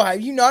like, "Yo, are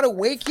you not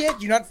awake yet?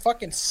 Do you not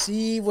fucking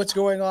see what's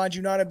going on? Do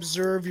you not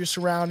observe your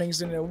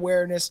surroundings and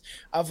awareness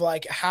of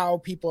like how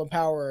people in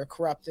power are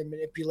corrupt and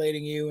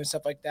manipulating you and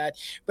stuff like that?"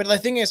 But the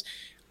thing is,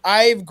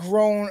 I've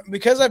grown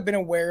because I've been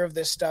aware of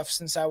this stuff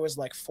since I was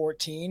like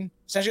 14.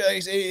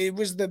 Essentially, it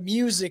was the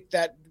music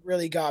that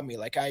really got me.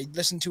 Like I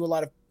listened to a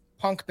lot of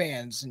punk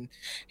bands and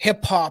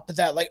hip hop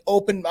that like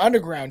open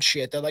underground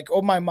shit that like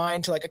opened my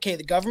mind to like, okay,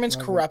 the government's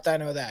corrupt. I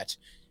know that.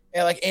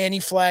 And like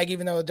anti-flag,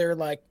 even though they're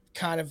like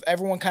kind of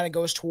everyone kind of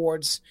goes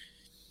towards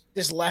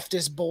this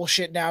leftist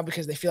bullshit now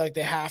because they feel like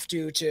they have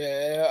to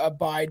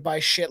abide by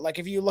shit. Like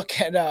if you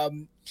look at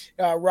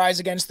Rise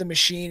Against the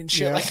Machine and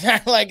shit like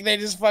that, like they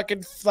just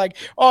fucking like,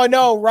 oh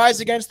no, Rise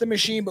Against the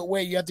Machine, but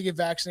wait, you have to get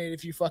vaccinated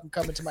if you fucking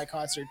come into my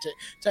concert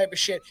type of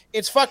shit.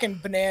 It's fucking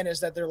bananas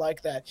that they're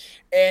like that.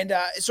 And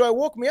so it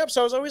woke me up.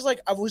 So I was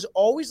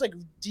always like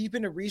deep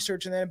into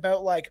research, and then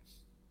about like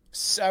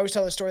I always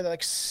tell the story that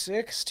like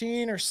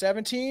 16 or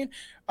 17, me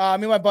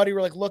and my buddy were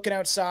like looking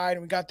outside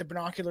and we got the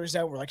binoculars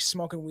out. We're like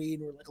smoking weed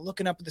and we're like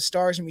looking up at the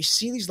stars and we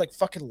see these like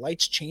fucking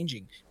lights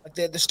changing, like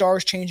the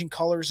stars changing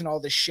colors and all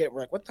this shit.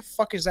 We're like, what the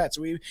fuck is that?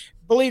 So we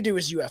believed it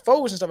was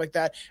UFOs and stuff like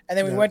that. And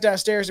then we went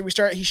downstairs and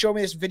he showed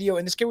me this video,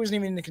 and this kid wasn't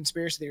even into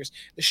conspiracy theories.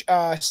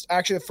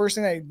 Actually, the first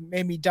thing that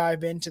made me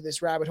dive into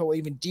this rabbit hole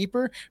even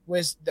deeper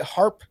was the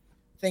HARP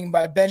thing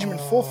by Benjamin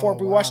Fulford.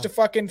 We watched a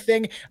fucking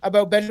thing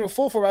about Benjamin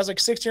Fulford. I was like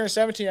 16 or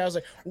 17. I was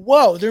like,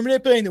 whoa, they're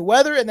manipulating the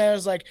weather. And then I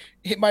was like,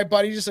 my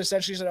buddy just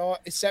essentially said, oh,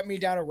 it sent me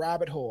down a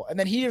rabbit hole. And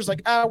then he was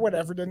like,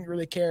 whatever, didn't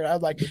really care.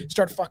 I'd like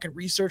start fucking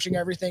researching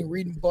everything,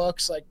 reading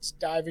books, like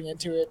diving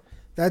into it.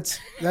 That's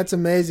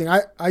amazing.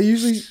 I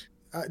usually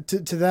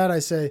to that I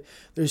say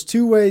there's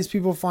two ways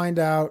people find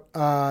out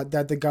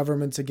that the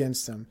government's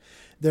against them.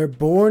 They're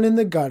born in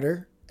the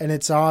gutter, and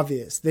it's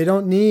obvious. They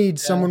don't need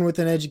someone with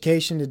an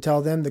education to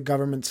tell them the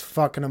government's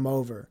fucking them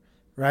over,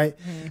 right?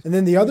 Mm-hmm. And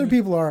then the other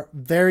people are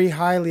very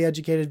highly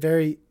educated,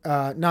 very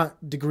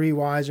not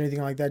degree-wise or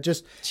anything like that,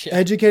 just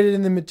educated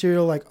in the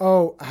material like,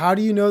 oh, how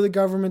do you know the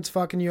government's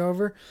fucking you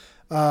over?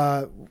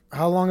 How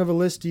long of a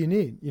list do you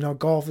need? You know,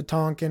 Gulf of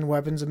Tonkin,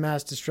 weapons of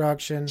mass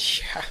destruction.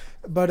 Yeah.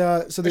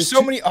 But so there's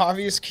so many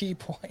obvious key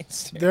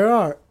points. There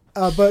are.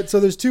 But so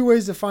there's two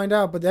ways to find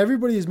out, but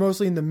everybody is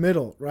mostly in the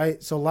middle,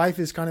 right? So life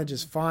is kind of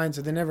just fine.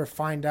 So they never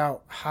find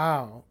out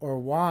how or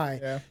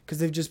why because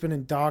they've just been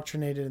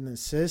indoctrinated in the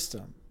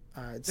system.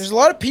 There's a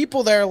lot of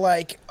people there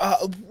like,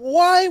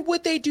 why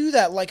would they do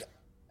that? Like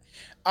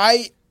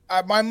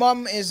my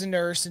mom is a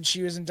nurse and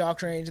she was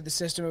indoctrinated into the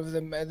system of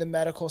the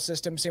medical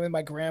system. Same with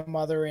my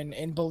grandmother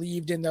and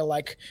believed in the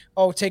like,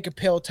 oh, take a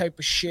pill type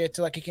of shit.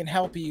 Like it can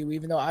help you,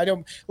 even though I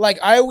don't like,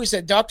 I always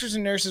said doctors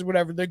and nurses,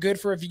 whatever, they're good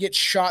for if you get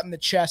shot in the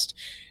chest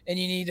and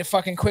you need a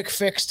fucking quick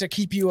fix to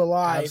keep you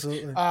alive.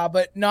 Absolutely.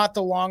 But not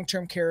the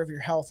long-term care of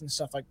your health and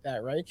stuff like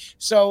that. Right.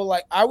 So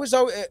like I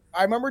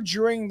remember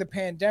during the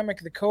pandemic,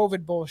 the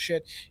COVID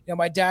bullshit, you know,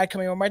 my dad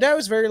coming on, my dad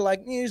was very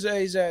like,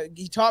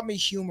 he taught me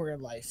humor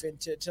in life and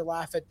to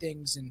laugh at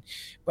things,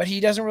 but he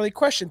doesn't really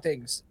question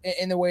things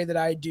in the way that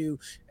I do.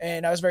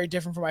 And I was very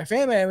different from my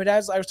family. And I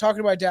was talking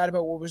to my dad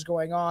about what was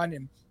going on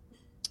and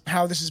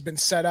how this has been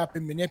set up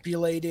and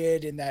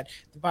manipulated and that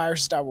the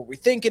virus is not what we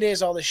think it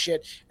is, all this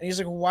shit. And he's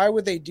like, why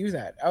would they do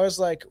that? I was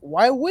like,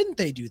 why wouldn't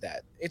they do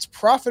that? It's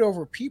profit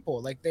over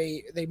people. Like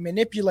they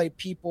manipulate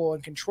people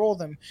and control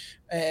them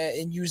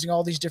in using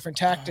all these different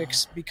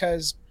tactics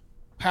because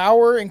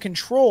power and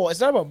control, it's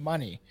not about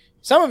money.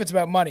 Some of it's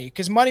about money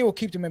because money will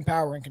keep them in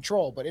power and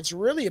control, but it's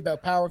really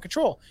about power and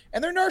control.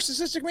 And they're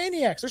narcissistic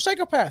maniacs. They're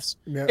psychopaths.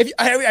 Yep.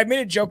 I made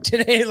a joke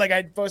today, like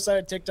I posted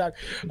on TikTok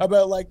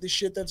about like the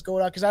shit that's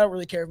going on because I don't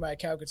really care if my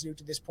account gets nuked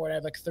at this point. I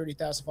have like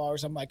 30,000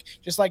 followers. I'm like,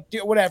 just like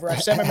whatever.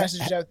 I've sent my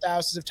messages out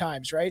thousands of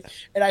times, right?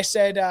 And I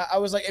said, I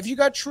was like, if you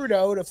got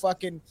Trudeau to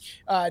fucking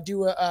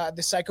do the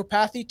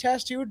psychopathy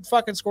test, he would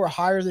fucking score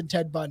higher than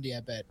Ted Bundy, I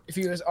bet, if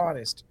he was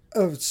honest.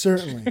 Oh,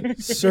 certainly.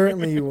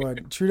 Certainly you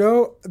would.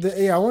 Trudeau,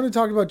 I want to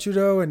talk about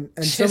Trudeau and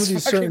some of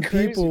these certain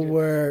people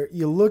where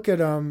you look at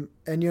them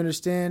and you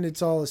understand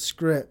it's all a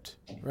script,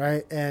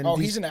 right? And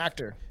he's an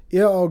actor.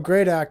 Yeah,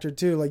 great actor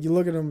too. Like you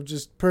look at him,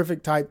 just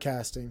perfect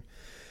typecasting.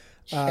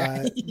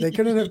 They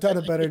couldn't have done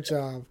a better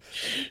job.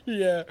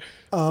 Yeah,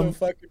 so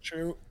fucking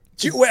true.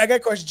 Wait, I got a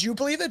question. Do you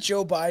believe that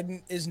Joe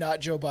Biden is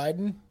not Joe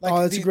Biden? Like,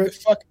 that's a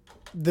great...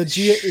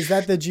 Is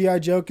that the G.I.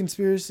 Joe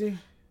conspiracy?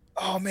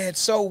 Oh man, it's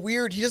so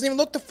weird. He doesn't even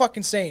look the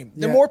fucking same.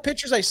 The Yeah. more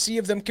pictures I see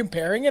of them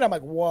comparing it, I'm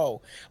like,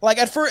 whoa. Like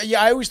at first,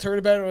 yeah, I always heard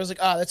about it. I was like,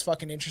 that's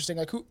fucking interesting.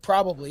 Like who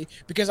probably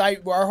because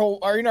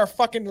in our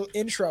fucking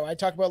intro, I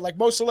talk about like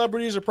most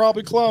celebrities are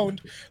probably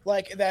cloned,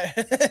 like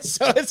that.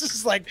 So it's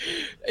just like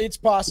it's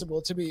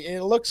possible to be.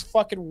 It looks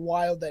fucking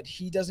wild that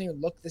he doesn't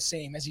even look the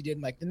same as he did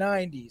in like the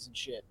 '90s and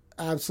shit.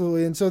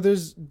 Absolutely. And so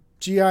there's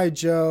GI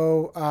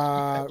Joe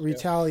Yeah.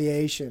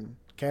 retaliation.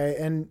 Okay,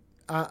 and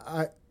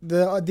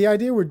the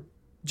idea where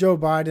Joe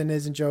Biden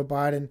isn't Joe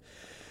Biden.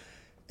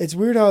 It's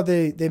weird how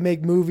they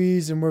make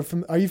movies and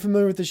are you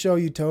familiar with the show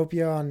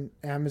Utopia on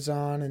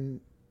Amazon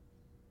and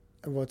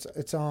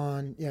it's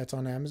on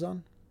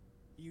Amazon?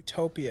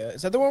 Utopia,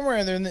 is that the one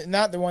where they're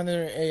not the one that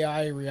are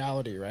AI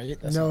reality,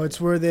 right? No, it's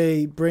where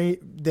they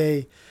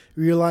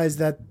realize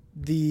that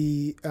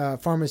the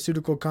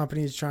pharmaceutical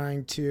company is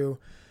trying to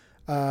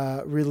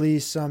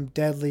release some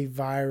deadly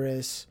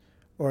virus.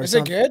 Is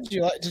it good? Did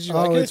you like it?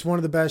 Oh, it's one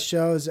of the best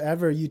shows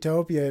ever.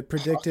 Utopia. It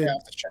predicted. Okay, I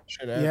have to check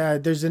shit out. Yeah,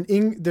 there's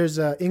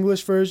a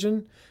English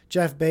version.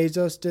 Jeff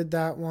Bezos did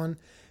that one,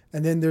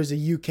 and then there's a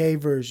UK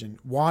version.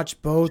 Watch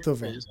both of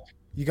them.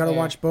 You got to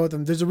watch both of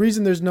them. There's a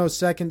reason there's no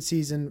second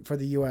season for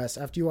the US.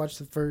 After you watch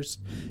the first,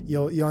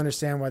 you'll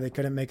understand why they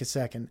couldn't make a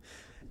second.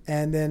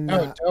 And then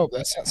dope.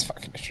 That sounds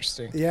fucking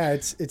interesting. Yeah,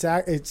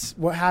 it's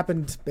what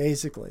happened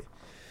basically.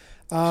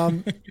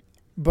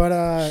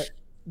 But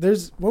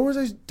there's what was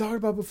I talking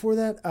about before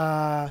that?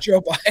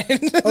 Joe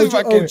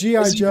Biden.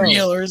 G.I. Joe.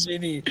 Real or is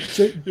he?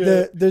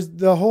 There's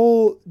the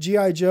whole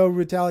G.I. Joe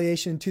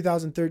retaliation in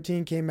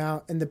 2013 came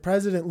out, and the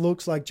president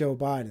looks like Joe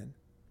Biden,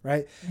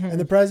 right? Mm-hmm. And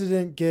the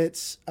president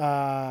gets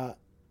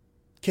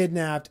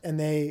kidnapped, and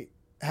they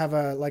have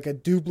a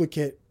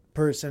duplicate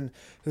person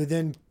who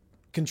then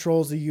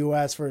controls the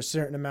U.S. for a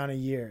certain amount of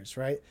years,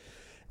 right?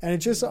 And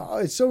it's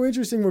so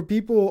interesting where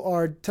people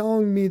are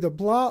telling me the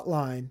plot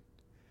line.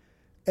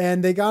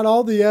 And they got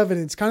all the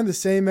evidence, kind of the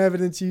same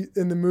evidence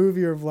in the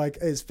movie of like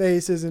his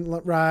face isn't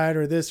right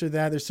or this or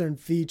that. There's certain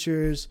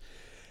features.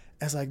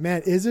 I was like,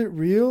 man, is it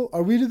real?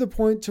 Are we to the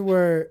point to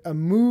where a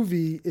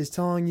movie is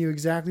telling you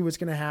exactly what's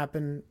going to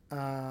happen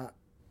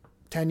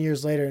 10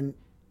 years later? And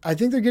I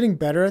think they're getting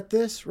better at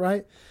this,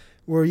 right?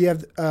 Where you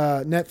have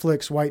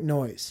Netflix white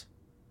noise.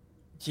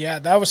 Yeah,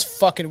 that was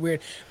fucking weird.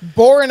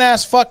 Boring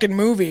ass fucking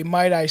movie,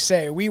 might I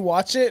say. We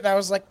watched it and I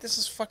was like, this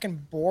is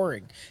fucking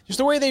boring. Just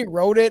the way they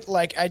wrote it,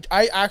 like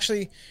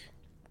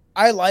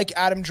I like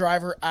Adam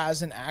Driver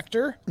as an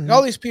actor. Mm-hmm.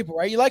 All these people,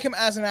 right? You like him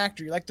as an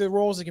actor. You like the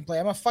roles he can play.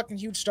 I'm a fucking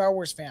huge Star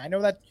Wars fan. I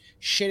know that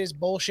shit is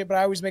bullshit, but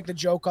I always make the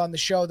joke on the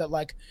show that,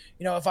 like,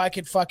 you know, if I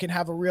could fucking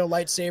have a real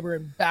lightsaber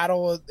and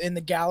battle in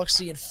the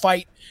galaxy and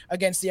fight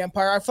against the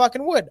Empire, I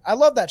fucking would. I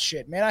love that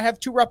shit, man. I have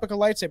 2 replica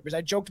lightsabers.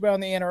 I joked about it on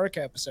the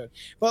Antarctica episode.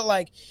 But,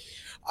 like,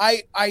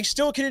 I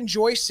still can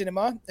enjoy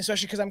cinema,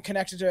 especially because I'm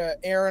connected to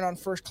Aaron on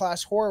First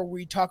Class Horror.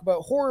 We talk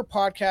about horror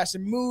podcasts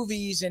and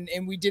movies, and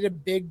we did a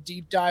big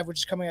deep dive, which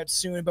is coming out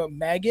soon, about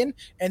Megan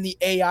and the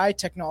AI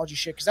technology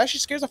shit, because that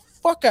shit scares the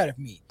fuck out of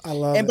me. I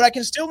love it. But I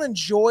can still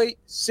enjoy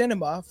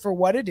cinema for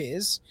what it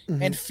is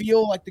and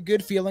feel like the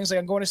good feelings. Like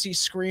I'm going to see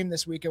Scream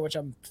this weekend, which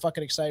I'm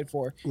fucking excited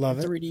for. Love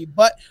it. 3D.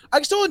 But I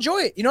can still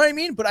enjoy it. You know what I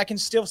mean? But I can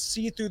still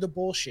see through the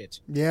bullshit.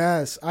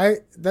 Yes.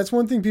 That's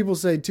one thing people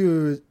say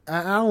too.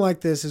 I don't like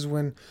this is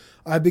when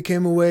I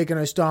became awake and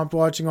I stopped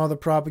watching all the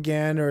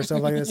propaganda or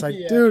stuff like that. It's like,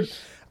 dude,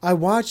 I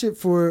watch it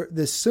for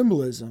the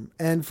symbolism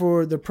and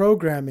for the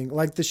programming,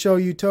 like the show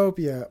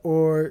Utopia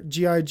or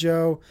G.I.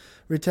 Joe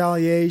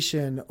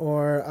Retaliation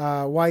or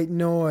White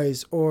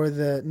Noise or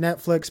the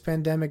Netflix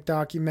pandemic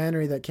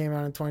documentary that came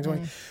out in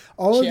 2020.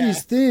 All of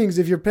these things,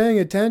 if you're paying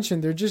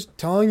attention, they're just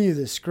telling you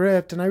the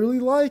script, and I really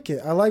like it.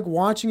 I like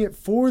watching it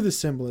for the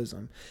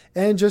symbolism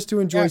and just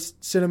to enjoy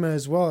cinema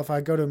as well. If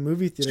I go to a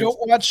movie theater, don't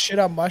watch shit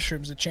on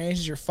mushrooms. It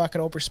changes your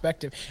fucking whole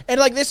perspective. And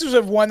like this was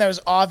one that was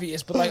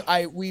obvious, but like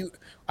I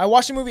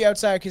watched a movie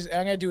outside because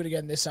I'm gonna do it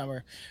again this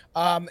summer.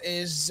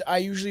 Is I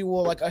usually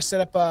will I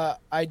set up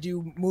I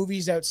do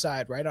movies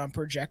outside, right, on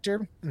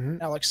projector.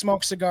 Now like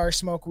smoke cigars,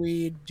 smoke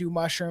weed, do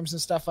mushrooms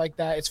and stuff like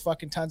that. It's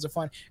fucking tons of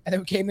fun. And then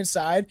we came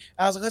inside.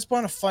 I was like, let's put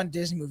on a fun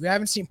Disney movie. I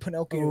haven't seen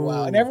Pinocchio in a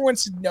while, and everyone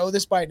should know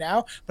this by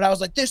now. But I was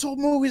like, this whole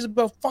movie is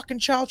about fucking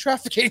child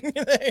trafficking.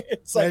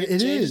 It's like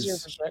it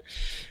is.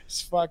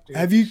 It's fucked, dude.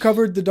 Have you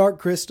covered The Dark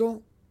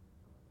Crystal?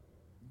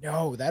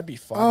 No, that'd be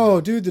fun.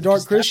 Oh, dude, The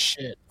Dark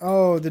Crystal.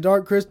 Oh, The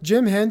Dark Crystal.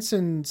 Jim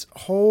Henson's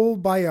whole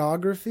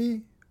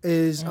biography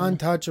is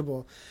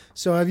untouchable.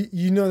 So have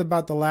you know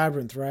about The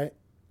Labyrinth, right?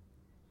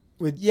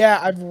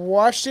 I've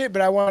watched it,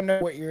 but I want to know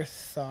what your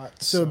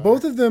thoughts. So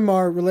both of them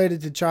are related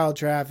to child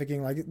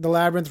trafficking. Like The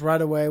Labyrinth,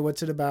 right away.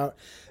 What's it about?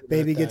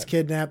 Baby gets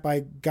kidnapped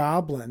by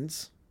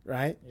goblins,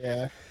 right?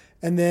 Yeah.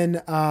 And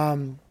then,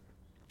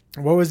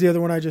 what was the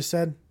other one I just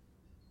said?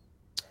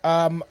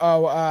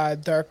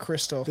 Dark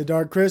Crystal. The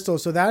Dark Crystal.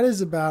 So that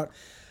is about,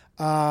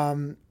 they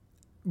call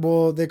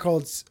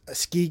it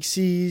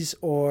skeeksies,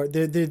 or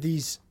they're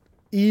these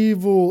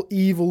evil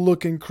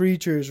looking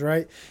creatures,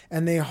 right?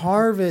 And they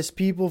harvest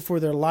people for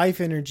their life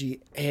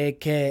energy,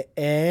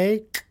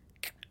 aka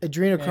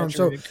adrenochrome.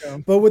 So,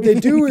 adrenochrome. but what they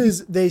do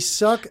is they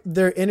suck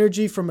their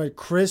energy from a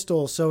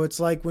crystal. So it's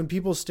like when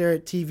people stare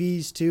at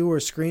TVs too or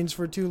screens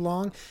for too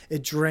long,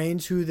 it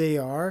drains who they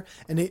are.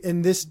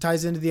 And this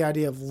ties into the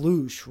idea of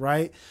loosh,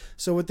 right?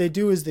 So what they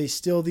do is they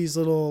steal these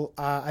little,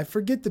 I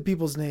forget the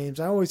people's names.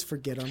 I always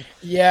forget them.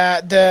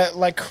 Yeah,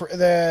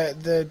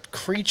 the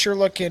creature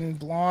looking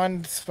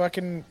blonde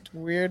fucking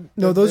weird.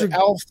 No, those the are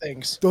elf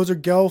things. Those are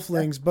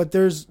gelflings, but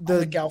there's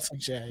The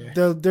gelflings,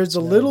 yeah. there's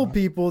the little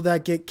people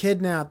that get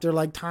kidnapped. They're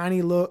like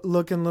tiny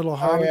looking little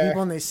hobbit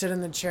people, and they sit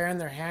in the chair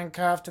and they're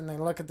handcuffed and they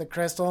look at the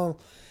crystal,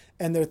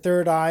 and their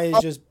third eye is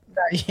just.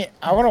 Yeah,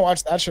 I want to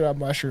watch that shit on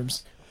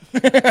mushrooms.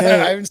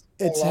 Hey,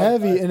 it's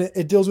heavy, and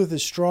it deals with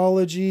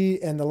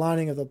astrology and the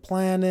lining of the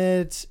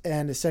planets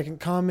and the second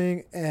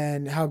coming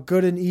and how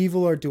good and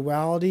evil are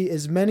duality.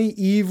 As many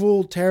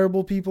evil,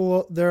 terrible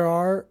people there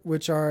are,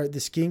 which are the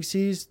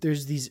Skinksies,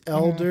 there's these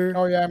elder,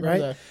 Oh yeah, I remember right?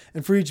 that.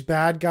 And for each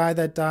bad guy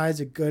that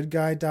dies, a good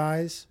guy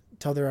dies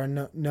until there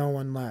are no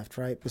one left,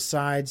 right?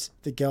 Besides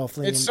the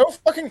Gelfling. It's so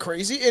fucking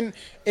crazy. And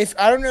if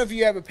I don't know if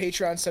you have a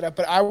Patreon set up,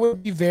 but I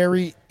would be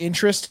very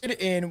interested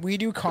in, we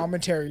do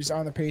commentaries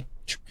on the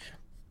Patreon.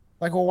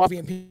 Like we'll watch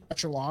people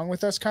watch along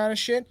with us kind of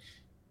shit.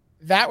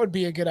 That would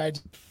be a good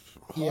idea.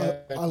 Yeah,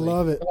 I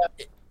love it.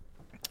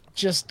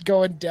 Just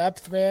go in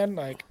depth, man.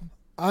 Like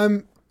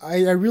I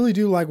really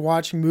do like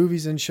watching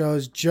movies and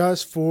shows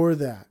just for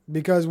that.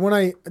 Because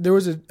there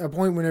was a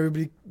point when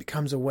everybody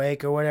becomes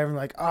awake or whatever,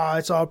 like,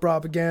 it's all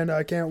propaganda,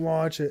 I can't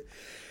watch it.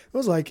 It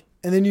was like,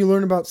 and then you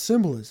learn about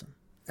symbolism.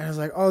 And I was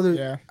like,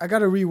 I got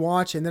to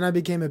rewatch it. And then I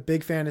became a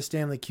big fan of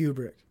Stanley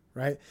Kubrick,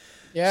 right?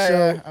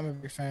 Yeah, I'm a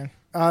big fan.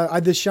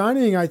 The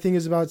Shining, I think,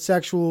 is about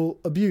sexual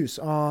abuse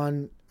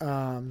on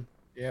the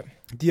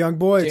young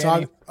boy.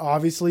 Danny. It's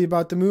obviously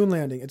about the moon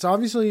landing. It's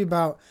obviously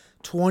about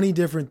 20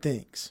 different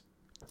things,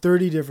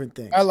 30 different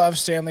things. I love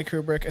Stanley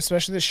Kubrick,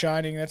 especially The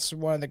Shining. That's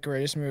one of the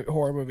greatest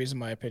horror movies, in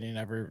my opinion,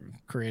 ever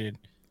created.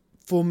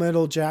 Full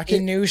Metal Jacket. He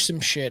knew some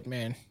shit,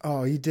 man.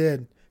 Oh, he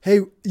did. Hey,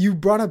 you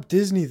brought up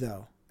Disney,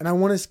 though. And I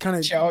want to kind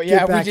of we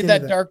did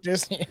that dark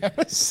Disney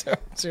episode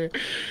too.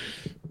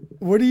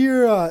 What are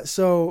your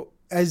so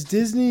as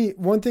Disney?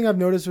 One thing I've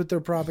noticed with their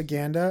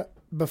propaganda,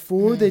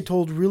 before they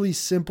told really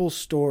simple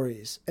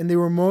stories, and they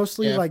were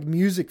mostly like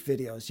music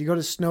videos. You go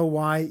to Snow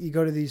White, you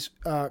go to these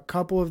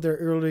couple of their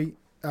early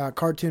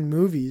cartoon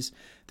movies,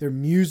 they're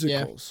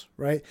musicals,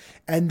 right?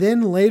 And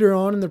then later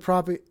on in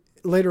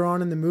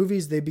the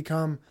movies, they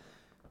become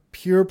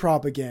pure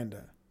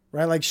propaganda,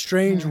 right? Like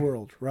Strange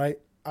World, right?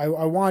 I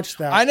watched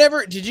that. I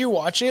never did. You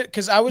watch it?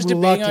 Because I was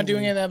debating on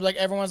doing it. And like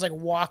everyone's like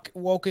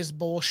woke is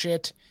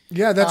bullshit.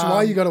 Yeah, that's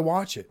why you got to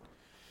watch it.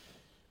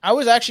 I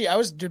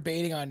was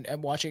debating on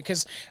watching it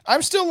because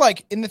I'm still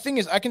like, and the thing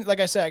is, I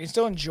can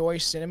still enjoy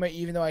cinema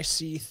even though I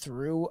see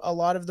through a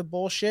lot of the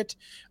bullshit.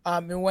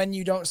 And when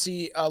you don't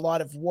see a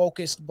lot of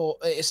wokest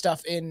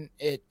stuff in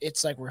it,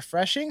 it's like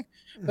refreshing.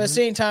 But at the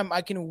same time,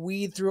 I can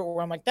weed through it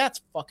where I'm like,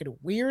 that's fucking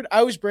weird. I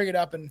always bring it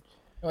up and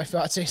my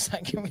fiance's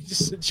like, can we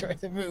just enjoy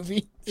the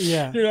movie?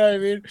 Yeah. You know what I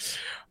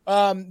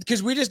mean?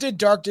 Because we just did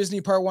Dark Disney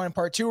Part 1 and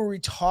Part 2 where we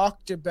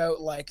talked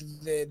about like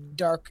the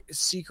dark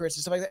secrets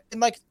and stuff like that.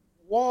 And like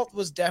Walt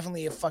was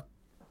definitely a fuck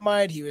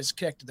mind. He was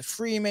connected to the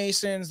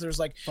Freemasons. There's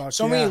like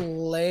many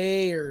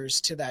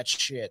layers to that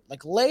shit.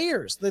 Like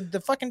layers.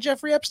 The fucking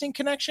Jeffrey Epstein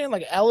connection.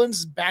 Like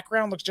Ellen's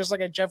background looks just like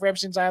a Jeffrey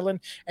Epstein's island.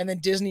 And then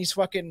Disney's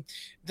fucking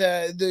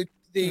the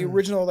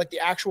original, like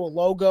the actual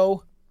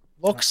logo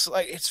looks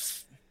like it's...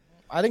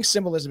 I think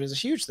symbolism is a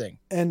huge thing.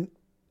 And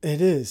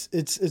it is.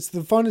 It's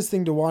the funnest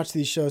thing to watch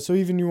these shows. So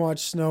even you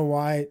watch Snow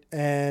White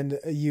and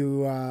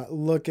you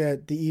look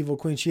at the Evil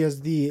Queen, she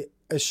has the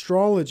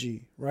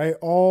astrology, right?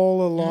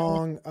 All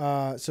along.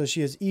 So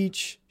she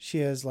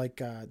has like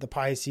the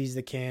Pisces,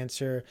 the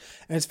Cancer.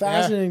 And it's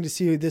fascinating to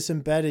see this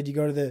embedded. You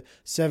go to the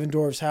Seven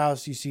Dwarfs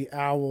house, you see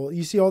owl,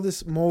 you see all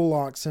this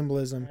Moloch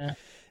symbolism. Yeah.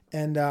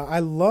 And I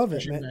love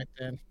it, man. Back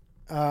then.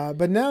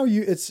 But now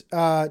it's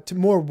to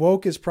more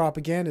woke as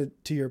propaganda,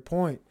 to your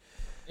point.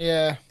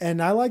 Yeah.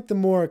 And I like the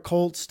more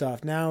occult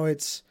stuff. Now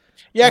it's...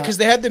 Yeah, because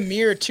they had the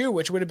mirror too,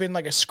 which would have been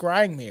like a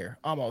scrying mirror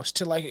almost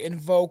to like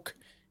invoke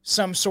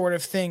some sort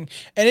of thing.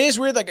 And it is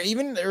weird, like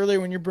even earlier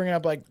when you're bringing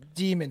up like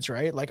demons,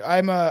 right? Like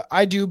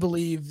I do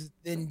believe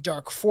in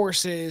dark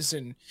forces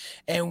and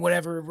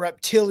whatever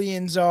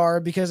reptilians are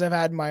because I've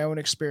had my own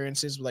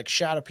experiences with like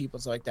shadow people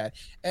and stuff like that.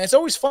 And it's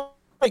always fun.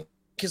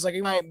 Because like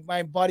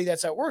my buddy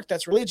that's at work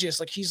that's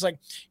religious, like he's like,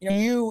 you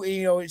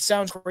know it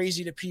sounds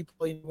crazy to people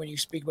when you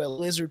speak about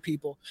lizard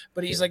people,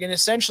 but he's like, and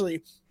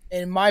essentially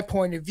in my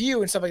point of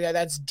view and stuff like that,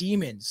 that's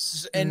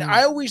demons. And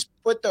I always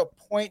put the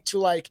point to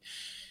like,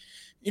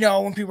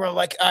 when people are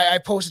like, I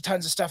posted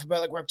tons of stuff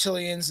about like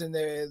reptilians and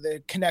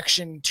the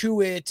connection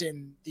to it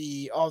and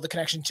all the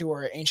connection to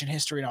our ancient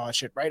history and all that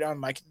shit, right?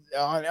 On like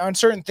on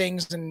certain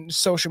things and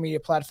social media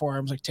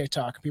platforms like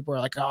TikTok, people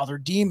are like, oh, they're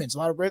demons. A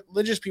lot of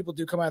religious people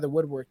do come out of the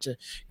woodwork to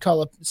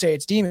say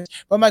it's demons.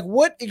 But I'm like,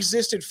 what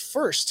existed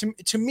first?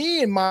 To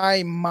me, in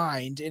my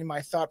mind, in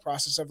my thought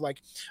process of like,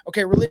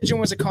 okay, religion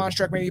was a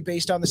construct maybe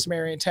based on the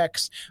Sumerian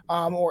texts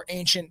or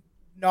ancient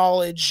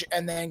knowledge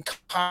and then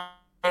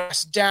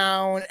pass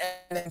down,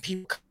 and then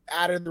people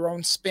added their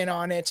own spin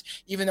on it.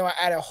 Even though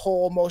at a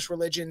whole, most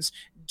religions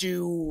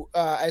do,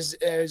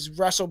 as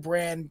Russell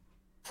Brand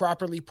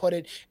properly put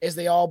it, is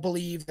they all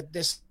believe that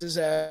this is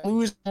a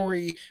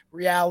illusory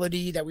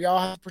reality that we all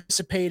have to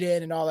participate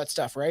in and all that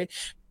stuff, right?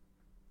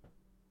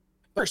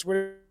 First,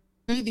 we're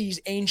these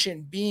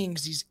ancient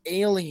beings, these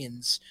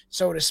aliens,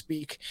 so to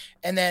speak,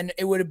 and then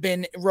it would have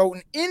been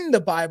written in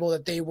the Bible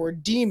that they were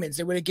demons.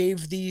 They would have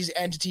gave these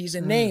entities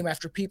a name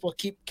after people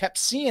kept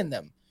seeing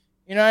them.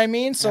 You know what I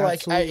mean? So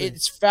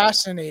it's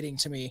fascinating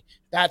to me,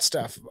 that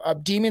stuff.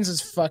 Demons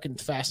is fucking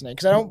fascinating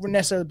because I don't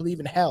necessarily believe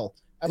in hell.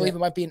 I believe it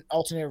might be an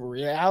alternate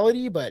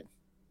reality, but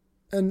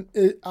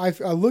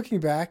looking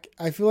back,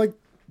 I feel like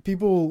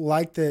people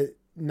like the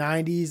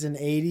 90s and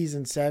 80s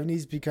and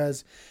 70s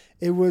because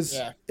it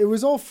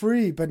was all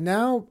free. But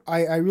now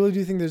I really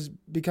do think there's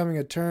becoming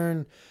a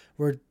turn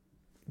where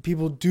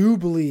people do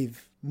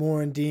believe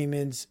more in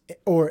demons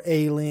or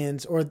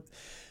aliens, or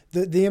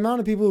the amount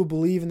of people who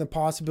believe in the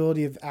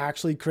possibility of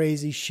actually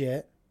crazy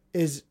shit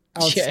is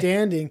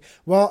outstanding. Yeah.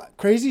 Well,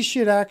 crazy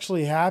shit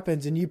actually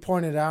happens and you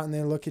point it out and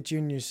they look at you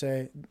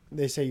and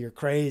they say you're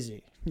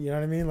crazy. You know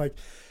what I mean? Like,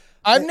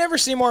 I've never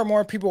seen more and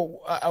more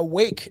people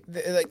awake.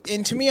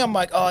 And to me, I'm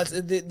like, oh,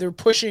 they're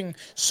pushing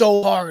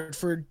so hard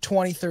for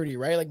 2030,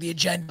 right? Like the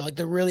agenda, like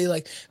they're really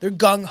like, they're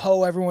gung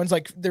ho. Everyone's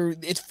like,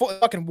 it's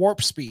fucking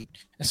warp speed.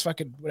 It's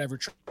fucking whatever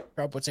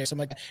Trump would say,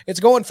 something like that. It's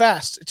going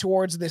fast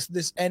towards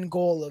this end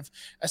goal of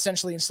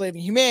essentially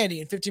enslaving humanity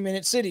in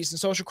 15-minute cities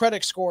and social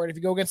credit score. And if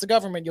you go against the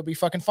government, you'll be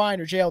fucking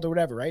fined or jailed or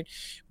whatever, right?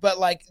 But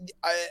like,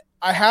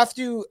 I have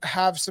to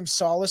have some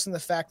solace in the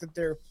fact that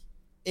there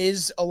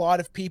is a lot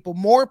of people,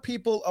 more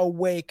people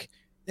awake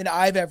than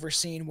I've ever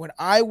seen when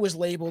I was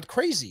labeled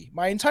crazy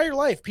my entire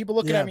life. People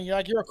looking at me, you're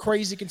like, you're a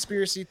crazy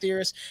conspiracy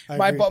theorist.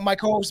 My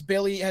co-host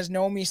Billy has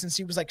known me since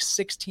he was like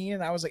 16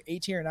 and I was like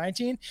 18 or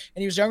 19, and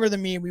he was younger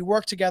than me. We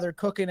worked together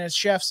cooking as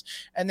chefs.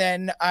 And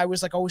then I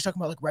was like always talking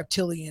about like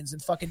reptilians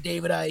and fucking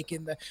David Icke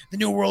and the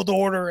New World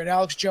Order and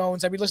Alex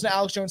Jones. I'd be listening to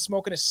Alex Jones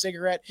smoking a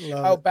cigarette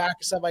out back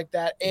and stuff like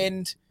that.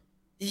 And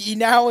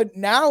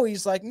now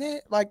he's like, nah,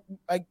 like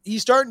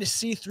he's starting to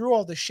see through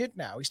all the shit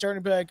now. He's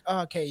starting to be like,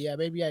 oh, okay, yeah,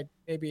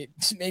 maybe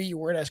you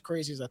weren't as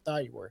crazy as I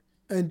thought you were.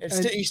 And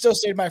he still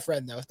stayed my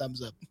friend though.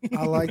 Thumbs up.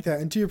 I like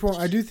that. And to your point,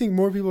 I do think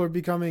more people are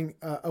becoming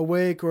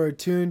awake or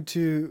attuned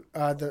to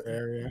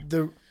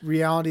the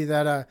reality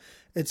that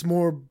it's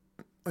more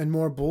and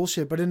more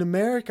bullshit. But in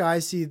America, I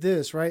see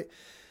this, right?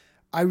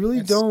 I really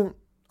don't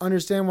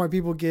understand why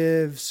people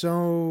give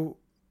so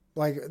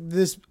like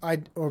this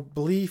or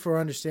belief or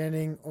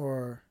understanding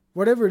or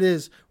whatever it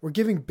is. We're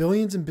giving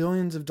billions and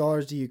billions of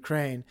dollars to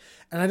Ukraine.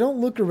 And I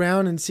don't look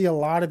around and see a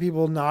lot of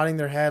people nodding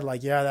their head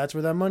like, yeah, that's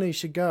where that money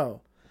should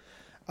go.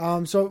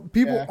 So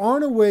people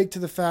aren't awake to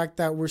the fact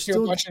that we're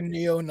still a bunch of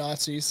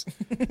neo-Nazis.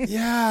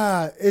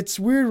 Yeah, it's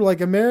weird. Like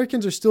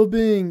Americans are still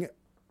being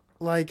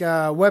like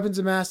weapons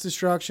of mass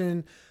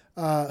destruction,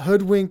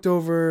 hoodwinked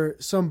over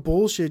some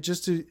bullshit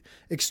just to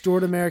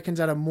extort Americans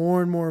out of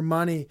more and more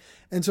money.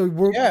 And so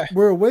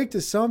we're awake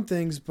to some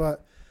things,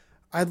 but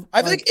I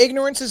think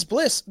ignorance is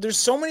bliss. There's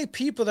so many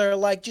people that are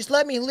like, just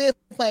let me live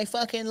my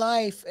fucking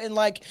life. And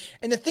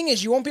the thing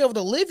is, you won't be able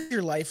to live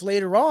your life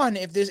later on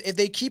if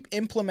they keep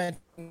implementing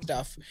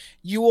stuff.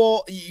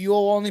 You'll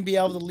only be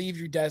able to leave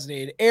your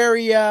designated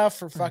area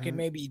for fucking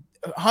maybe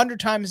 100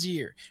 times a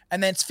year,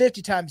 and then it's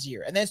 50 times a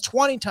year, and then it's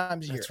 20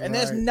 times a year, and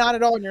then it's not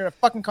at all, and you're in a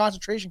fucking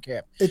concentration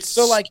camp. It's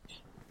so like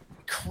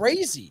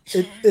crazy.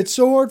 It's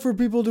so hard for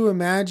people to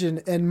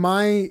imagine. And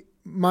my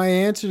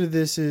answer to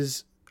this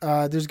is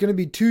there's going to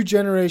be 2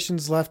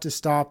 generations left to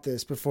stop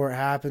this before it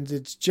happens.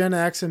 It's Gen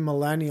X and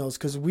millennials,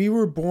 because we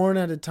were born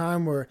at a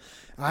time where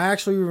I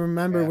actually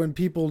remember when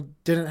people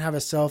didn't have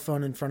a cell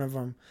phone in front of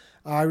them.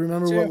 I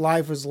remember what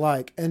life was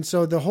like. And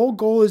so the whole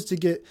goal is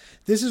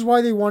this is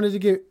why they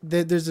wanted to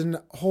there's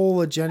a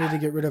whole agenda to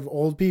get rid of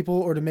old people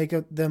or to make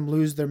them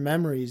lose their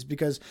memories.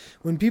 Because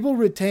when people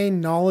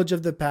retain knowledge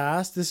of the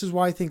past, this is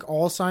why I think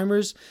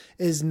Alzheimer's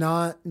is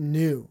not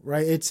new,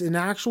 right? It's an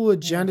actual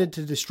agenda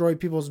to destroy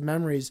people's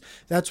memories.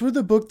 That's where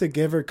the book The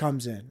Giver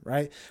comes in,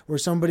 right? Where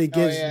somebody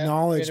gives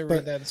knowledge.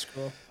 But that in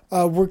school.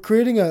 We're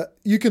creating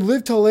you can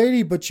live till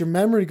 80, but your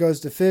memory goes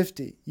to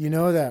 50. You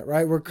know that,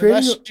 right? We're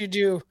creating. Unless you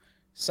do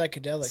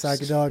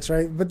psychedelics,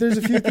 right? But there's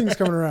a few things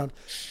coming around.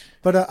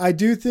 But I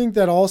do think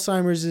that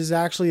Alzheimer's is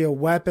actually a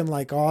weapon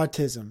like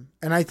autism.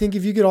 And I think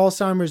if you get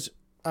Alzheimer's,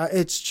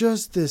 it's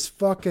just it's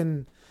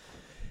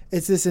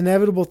this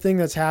inevitable thing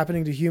that's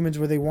happening to humans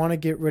where they want to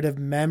get rid of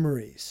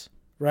memories,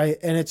 right?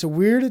 And it's a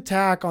weird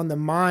attack on the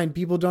mind.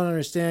 People don't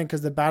understand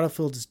because the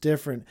battlefield is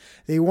different.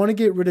 They want to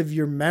get rid of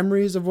your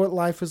memories of what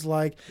life was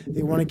like.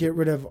 They want to get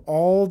rid of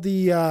all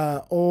the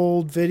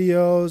old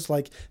videos.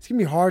 Like, it's going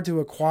to be hard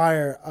to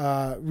acquire.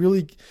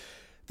 Really,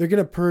 they're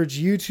going to purge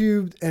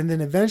YouTube. And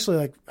then eventually,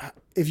 like,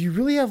 if you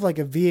really have like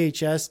a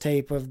VHS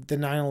tape of the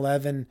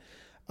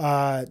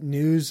 9/11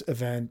 news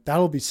event,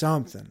 that'll be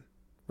something,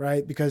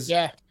 right? Because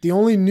the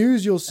only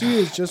news you'll see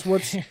is just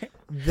what's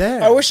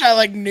there. I wish I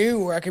like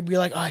knew where I could be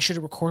like, oh, I should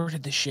have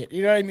recorded this shit.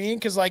 You know what I mean?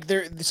 Because like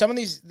there, some of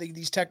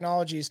these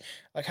technologies,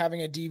 like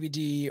having a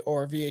DVD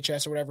or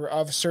VHS or whatever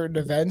of certain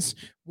events,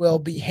 will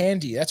be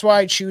handy. That's why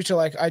I choose to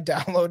I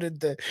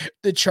downloaded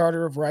the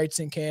Charter of Rights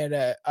in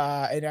Canada,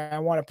 and I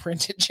want to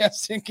print it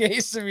just in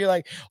case to be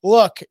like,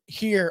 look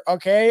here,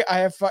 okay, I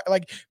have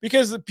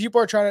because the people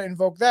are trying to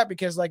invoke that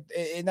because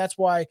and that's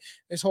why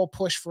this whole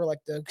push for like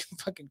the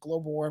fucking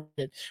global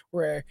warming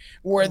where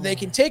they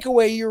can take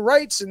away your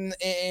rights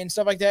and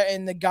stuff like that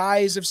in the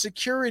guise of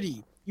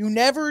security. You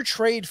never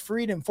trade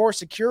freedom for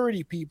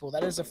security, people.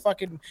 That is a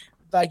fucking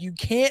you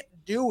can't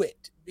do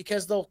it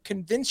because they'll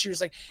convince you.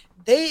 It's like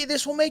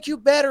this will make you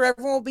better.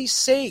 Everyone will be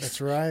safe.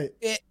 That's right.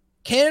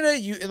 Canada,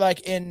 you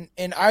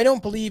and I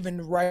don't believe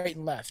in right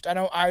and left.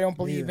 I don't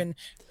believe in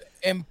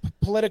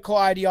political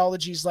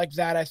ideologies like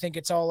that. I think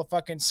it's all a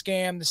fucking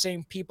scam. The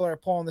same people are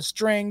pulling the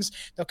strings.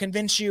 They'll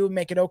convince you,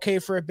 make it okay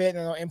for a bit,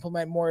 and they'll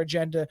implement more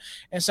agenda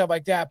and stuff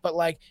like that. But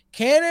like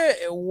Canada,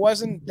 it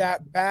wasn't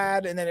that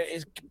bad, and then it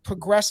has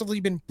progressively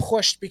been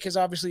pushed because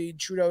obviously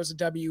Trudeau is a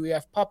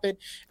WEF puppet,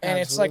 and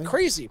It's like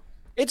crazy.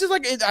 It's just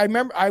like I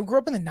remember I grew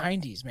up in the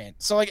 90s, man.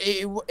 So like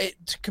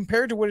it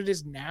compared to what it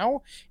is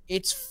now,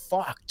 it's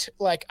fucked.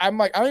 Like I'm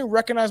like I don't even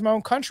recognize my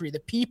own country. The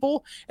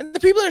people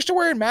that are still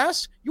wearing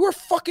masks, you are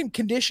fucking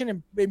conditioned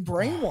and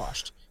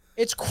brainwashed.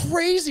 It's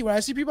crazy when I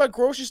see people at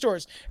grocery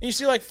stores and you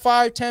see like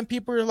 5-10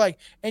 people are like,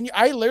 and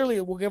I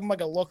literally will give them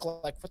like a look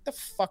like, what the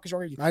fuck is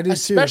wrong with you? I do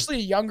especially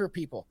too. Younger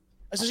people.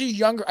 Especially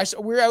younger.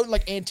 We're out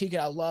like antiquing.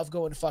 I love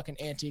going to fucking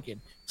antiquing.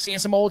 Seeing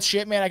some old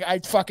shit, man. I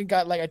fucking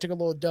got I took a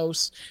little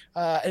dose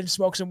and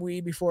smoked some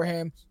weed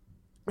beforehand.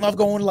 I love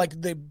going to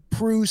like the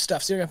Brew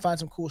stuff. See if I can find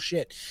some cool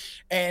shit.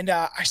 And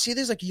I see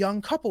this like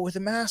young couple with a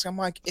mask. I'm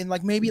like, and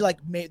like maybe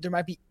there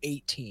might be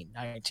 18,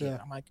 19. Yeah.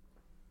 I'm like,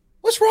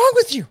 what's wrong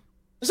with you?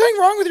 Is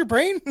something wrong with your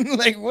brain?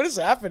 Like, what is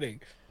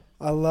happening?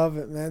 I love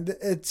it, man.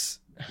 It's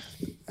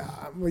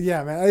well,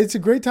 yeah, man. It's a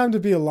great time to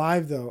be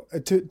alive, though.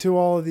 To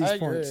all of these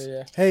points. Agree,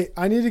 yeah. Hey,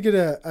 I need to get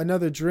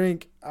another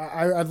drink.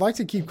 I'd like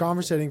to keep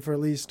conversating for at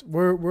least.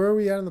 Where are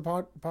we at in the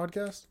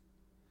podcast?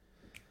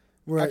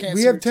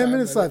 We have 10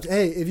 minutes left.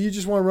 Hey, if you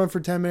just want to run for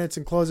 10 minutes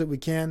and close it, we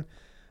can.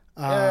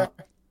 Yeah,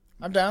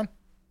 I'm down.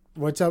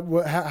 What's up?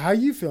 How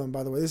you feeling,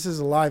 by the way? This is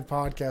a live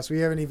podcast. We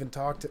haven't even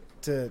talked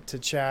to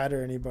Chad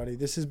or anybody.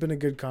 This has been a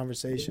good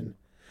conversation.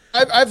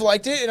 I've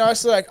liked it, and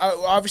honestly, like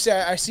obviously,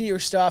 I see your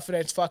stuff, and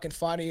it's fucking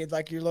funny,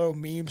 like your little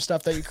meme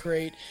stuff that you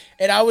create.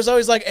 And I was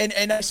always like,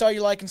 and I saw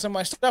you liking some of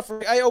my stuff.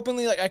 I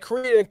openly I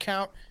created an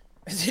account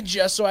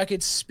just so I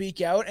could speak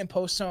out and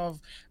post some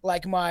of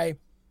like my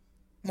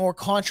more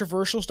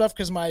controversial stuff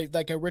because my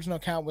original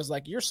account was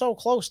like, you're so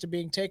close to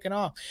being taken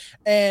off,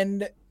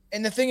 and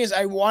the thing is,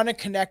 I want to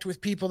connect with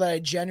people that I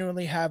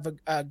genuinely have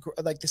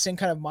like the same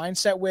kind of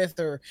mindset with,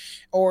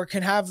 or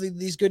can have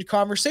these good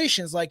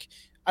conversations, like.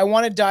 I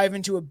want to dive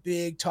into a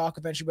big talk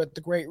eventually about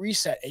the Great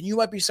Reset, and you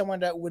might be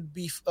someone that would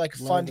be like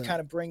fun to kind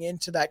of bring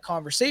into that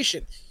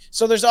conversation.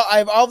 So I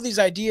have all of these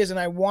ideas, and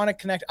I want to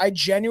connect. I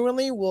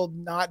genuinely will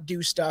not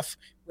do stuff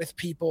with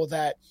people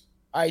that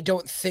I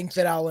don't think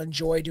that I'll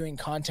enjoy doing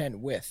content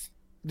with.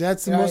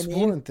 That's the most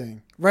important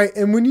thing, right?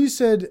 And when you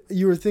said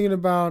you were thinking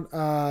about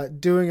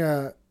doing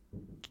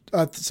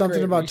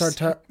something about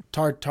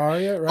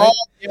Tartaria, right? Oh,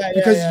 yeah,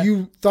 because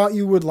you thought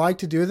you would like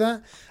to do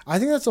that. I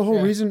think that's the whole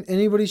reason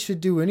anybody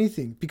should do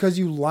anything, because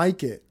you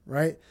like it,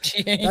 right?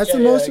 That's the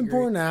most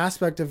important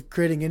aspect of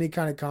creating any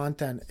kind of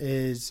content,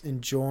 is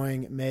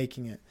enjoying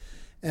making it.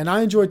 And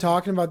I enjoy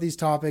talking about these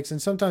topics.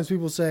 And sometimes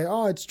people say,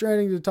 oh, it's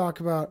draining to talk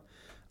about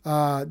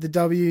the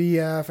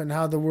WEF and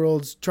how the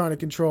world's trying to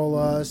control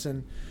us,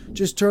 and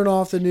just turn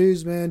off the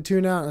news, man,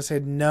 tune out. And I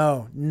said,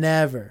 no,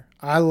 never.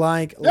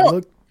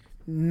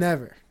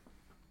 Never.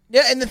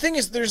 Yeah, and the thing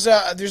is, there's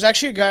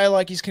actually a guy,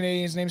 like, he's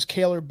Canadian. His name's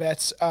Kaler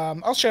Betts.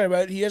 I'll shout him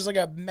out. He has like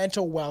a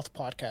mental wealth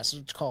podcast, is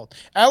what it's called.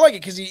 And I like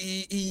it because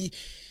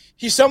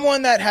he's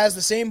someone that has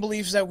the same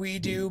beliefs that we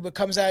do, but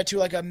comes at it to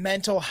like a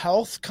mental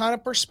health kind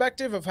of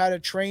perspective of how to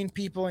train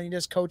people, and he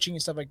does coaching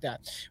and stuff like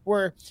that.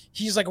 Where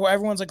he's like, well,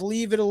 everyone's like,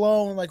 leave it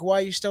alone. Like, why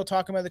are you still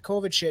talking about the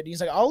COVID shit? And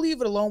he's like, I'll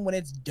leave it alone when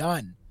it's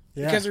done.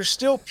 Yeah. Because there's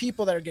still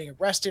people that are getting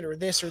arrested or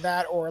this or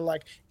that, or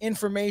like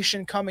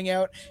information coming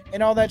out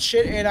and all that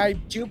shit. And I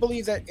do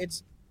believe that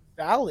it's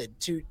valid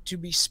to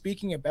be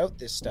speaking about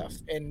this stuff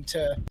and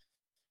to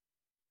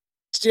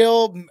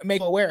still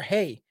make people aware,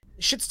 hey,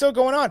 shit's still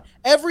going on.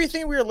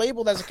 Everything we were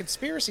labeled as a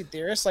conspiracy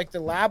theorist, like the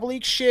lab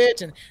leak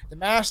shit and the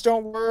masks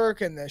don't work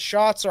and the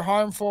shots are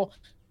harmful,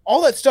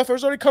 all that stuff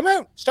has already come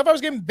out. Stuff I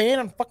was getting banned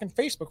on fucking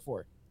Facebook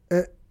for.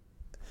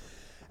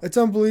 It's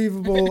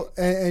unbelievable,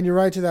 and you're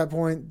right to that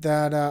point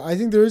that I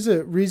think there is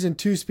a reason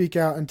to speak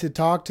out and to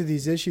talk to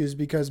these issues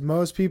because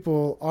most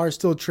people are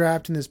still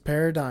trapped in this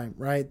paradigm,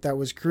 right, that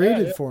was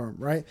created for them,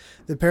 right?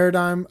 The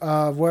paradigm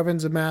of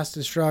weapons of mass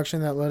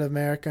destruction that led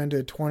America into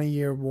a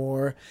 20-year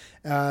war,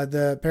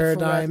 the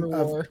paradigm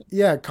of,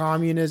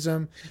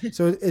 communism.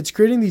 So it's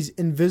creating these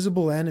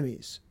invisible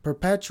enemies,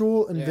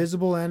 perpetual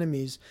invisible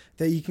enemies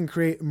that you can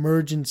create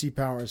emergency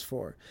powers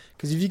for.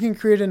 Because if you can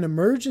create an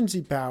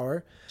emergency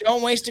power...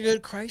 Don't waste a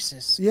good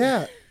crisis.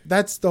 Yeah,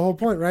 that's the whole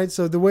point, right?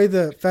 So the way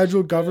the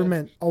federal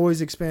government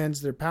always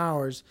expands their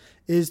powers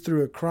is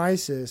through a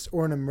crisis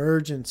or an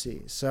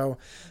emergency. So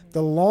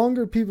the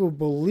longer people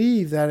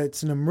believe that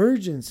it's an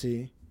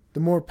emergency, the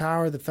more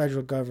power the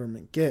federal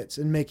government gets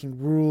in making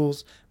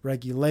rules,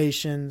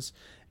 regulations,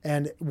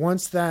 and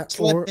once that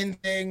in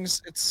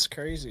things, it's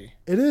crazy.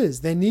 It is.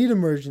 They need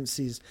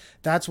emergencies.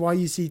 That's why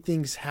you see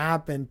things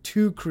happen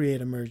to create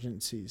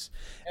emergencies.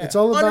 Yeah. It's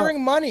all about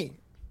laundering money.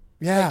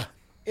 Yeah. Like,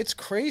 it's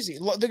crazy.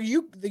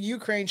 The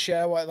Ukraine shit,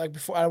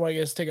 before I don't want to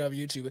get us taken off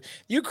YouTube, but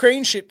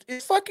Ukraine shit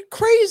is fucking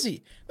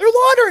crazy. They're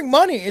laundering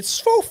money. It's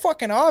so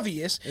fucking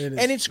obvious.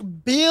 And it's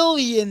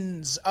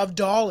billions of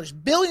dollars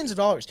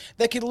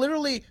that could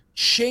literally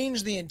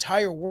change the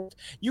entire world.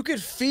 You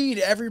could feed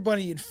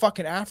everybody in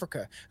fucking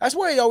Africa. That's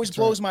why it always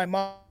blows my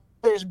mind.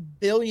 There's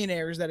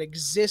billionaires that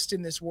exist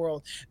in this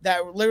world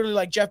that literally,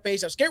 like Jeff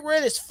Bezos, get rid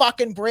of this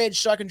fucking bridge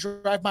so I can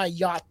drive my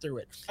yacht through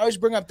it. I always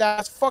bring up that.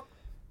 That's fucking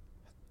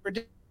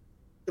ridiculous.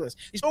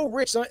 He's so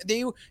rich,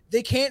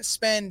 they can't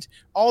spend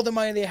all the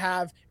money they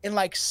have in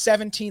like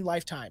 17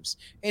 lifetimes.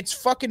 It's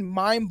fucking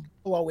mind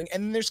blowing.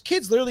 And there's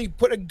kids literally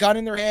put a gun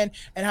in their hand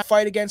and have to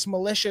fight against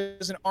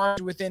militias and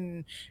arms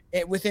within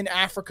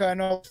Africa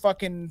and all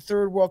fucking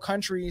third world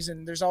countries.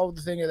 And there's all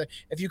the thing of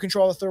if you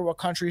control the third world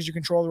countries, you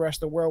control the rest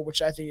of the world,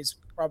 which I think is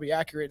probably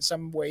accurate in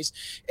some ways.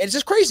 And it's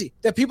just crazy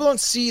that people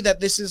don't see that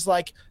this is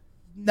like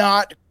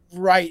not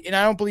right. And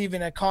I don't believe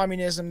in a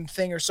communism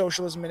thing or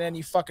socialism in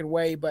any fucking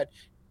way, but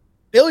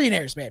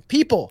billionaires, man,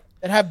 people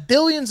that have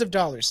billions of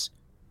dollars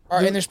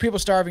and there's people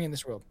starving in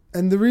this world.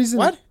 And the reason,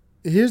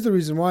 here's the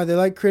reason why they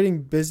like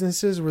creating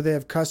businesses where they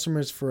have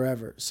customers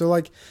forever. So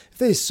like if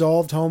they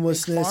solved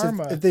homelessness,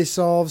 if they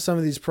solved some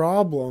of these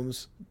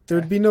problems,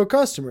 there'd be no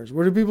customers.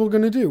 What are people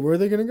going to do? Where are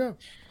they going to go?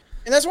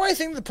 And that's why I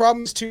think the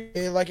problem is too,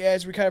 like,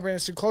 as we kind of bring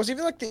this too close,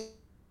 even like the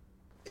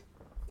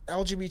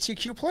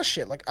LGBTQ plus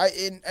shit. Like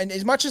and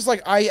as much as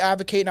like I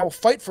advocate and I will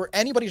fight for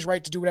anybody's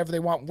right to do whatever they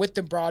want with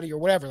their body or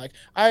whatever. Like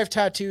I have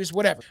tattoos,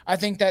 whatever. I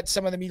think that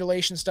some of the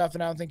mutilation stuff,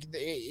 and I don't think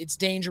it's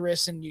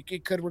dangerous and you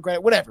could regret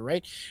it, whatever,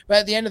 right? But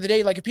at the end of the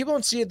day, like if people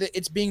don't see it, that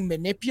it's being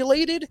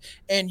manipulated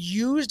and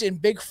used,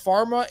 and big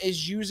pharma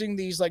is using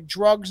these like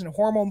drugs and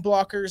hormone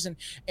blockers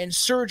and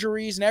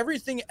surgeries and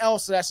everything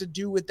else that has to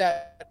do with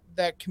that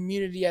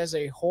community as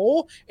a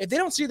whole, if they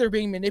don't see they're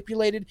being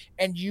manipulated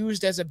and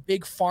used as a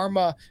big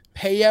pharma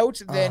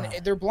payout, then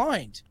they're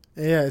blind.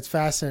 Yeah, it's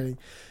fascinating.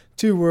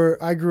 Too,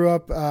 where I grew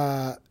up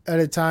at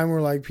a time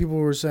where like people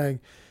were saying,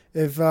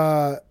 if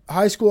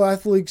high school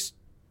athletes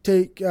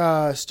take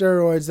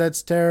steroids,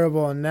 that's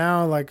terrible. And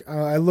now like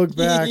I look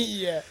back,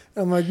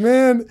 I'm like,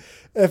 man,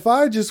 if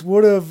I just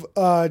would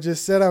have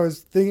just said I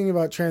was thinking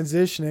about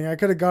transitioning, I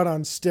could have got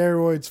on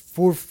steroids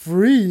for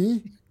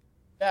free.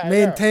 Yeah,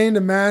 maintained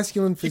a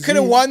masculine physique. You could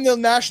have won the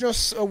National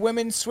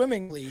Women's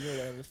Swimming League. Or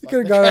whatever. You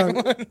could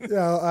have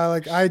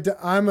got on.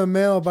 I'm a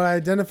male, but I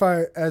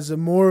identify as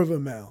more of a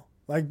male.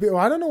 Like,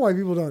 I don't know why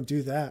people don't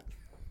do that.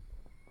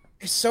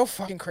 It's so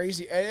fucking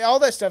crazy. All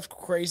that stuff's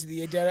crazy.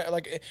 The identity,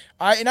 like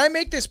I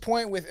make this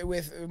point with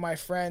my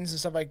friends and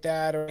stuff like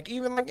that, or like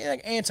even like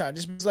Anton,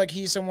 just because, like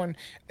he's someone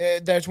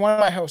that's one of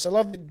my hosts. I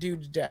love the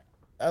dude to death.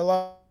 I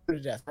love him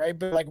to death, right?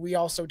 But like we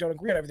also don't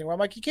agree on everything. Where I'm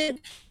like, you can't.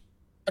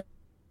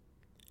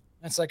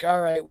 It's like, all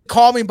right,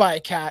 call me by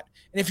a cat.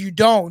 And if you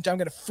don't, I'm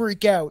going to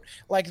freak out.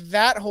 Like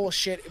that whole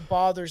shit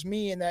bothers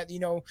me. And that,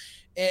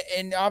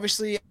 and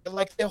obviously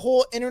like the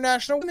whole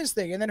international women's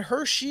thing. And then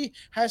she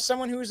has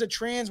someone who is a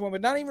trans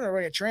woman, but not even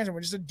a trans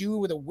woman, just a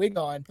dude with a wig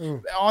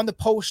on the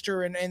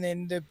poster. And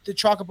then the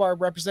chocolate bar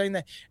representing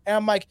that. And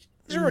I'm like,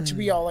 these are to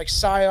be all like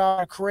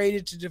psyop,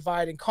 created to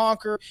divide and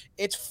conquer.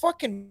 It's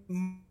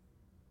fucking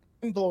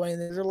blowing.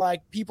 They're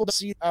like people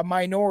see a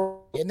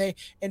minority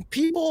and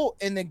people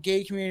in the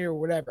gay community or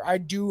whatever. I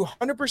do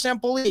 100%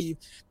 believe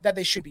that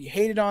they should be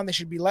hated on. They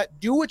should be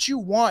do what you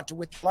want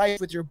with life,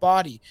 with your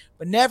body,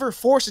 but never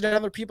force it down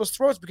other people's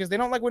throats because they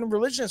don't like when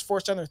religion is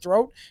forced down their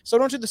throat. So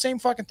don't do the same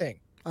fucking thing.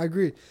 I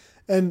agree.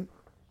 And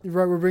you're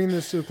right, we're bringing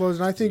this to a close.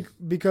 And I think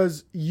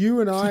because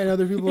you and I and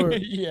other people are,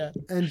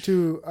 and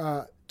to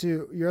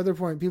your other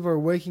point, people are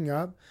waking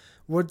up.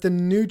 What the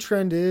new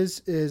trend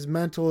is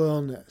mental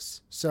illness.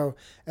 So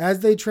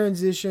as they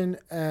transition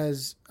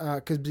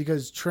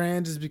because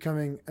trans is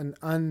becoming an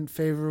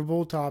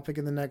unfavorable topic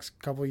in the next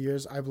couple of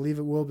years, I believe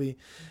it will be.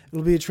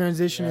 It'll be a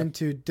transition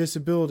into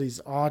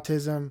disabilities,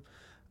 autism,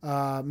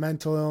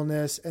 mental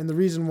illness. And the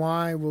reason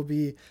why will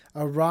be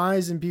a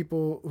rise in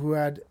people who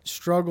had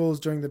struggles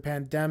during the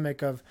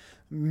pandemic of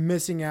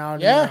missing out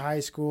in their high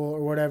school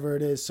or whatever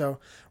it is. So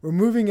we're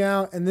moving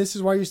out, and this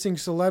is why you're seeing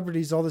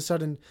celebrities all of a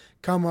sudden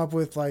come up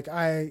with like,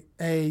 I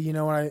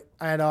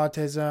had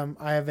autism,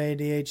 I have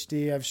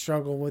ADHD, I've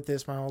struggled with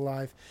this my whole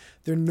life.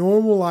 They're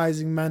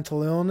normalizing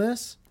mental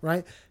illness,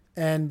 right?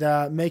 And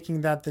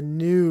making that the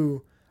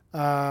new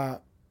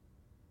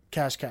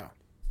cash cow.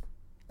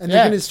 And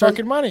they're it's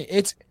fucking money.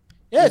 It's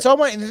all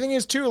money. And the thing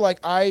is too, like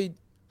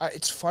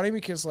it's funny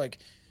because like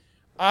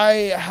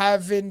I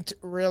haven't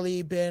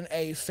really been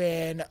a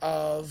fan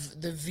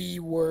of the V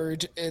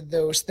word,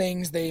 those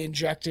things they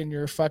inject in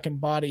your fucking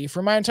body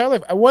for my entire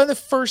life. One of the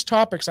first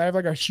topics, I have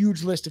like a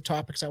huge list of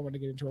topics I want to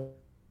get into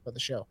about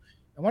the show.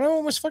 And one of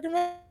them was fucking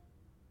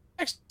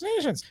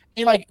vaccinations.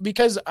 And like,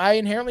 because I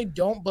inherently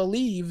don't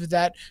believe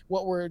that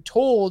what we're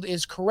told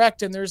is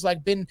correct. And there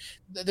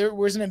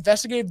was an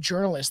investigative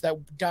journalist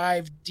that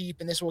dived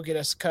deep, and this will get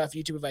us cut off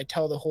YouTube if I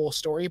tell the whole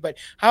story, but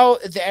how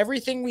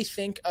everything we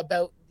think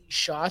about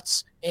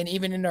shots and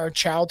even in our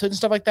childhood and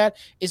stuff like that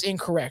is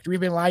incorrect. We've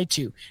been lied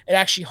to. It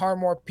actually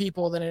harmed more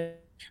people than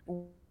it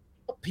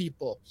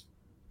people.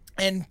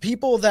 And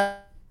people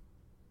that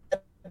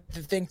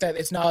think that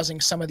it's not causing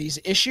some of these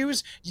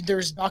issues,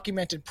 there's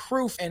documented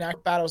proof and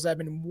act battles that have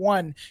been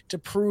won to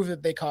prove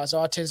that they cause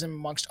autism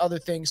amongst other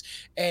things,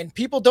 and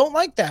people don't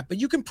like that, but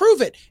you can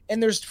prove it,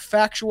 and there's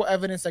factual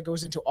evidence that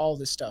goes into all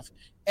this stuff.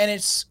 And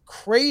it's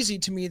crazy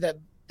to me that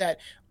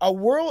a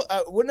world,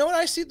 when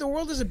I see the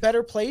world as a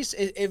better place,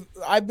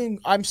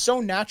 I'm so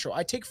natural.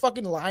 I take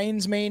fucking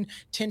lion's mane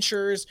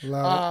tinctures.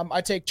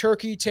 I take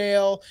turkey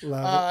tail,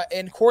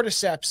 and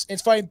cordyceps.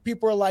 It's funny.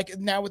 People are like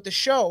now with the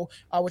show,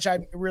 which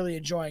I'm really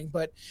enjoying,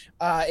 but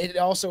it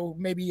also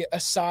maybe a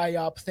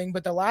psyop thing.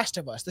 But The Last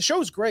of Us, the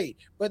show's great,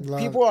 but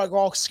people are like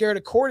all scared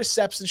of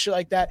cordyceps and shit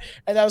like that.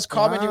 And I was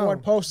commenting on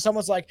one post, and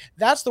someone's like,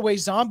 "That's the way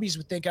zombies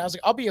would think." And I was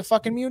like, "I'll be a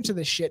fucking immune to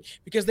this shit,"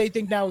 because they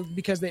think now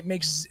because it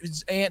makes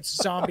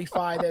ants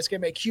zombify that it's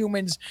gonna make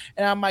humans,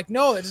 and I'm like,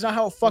 no, that's not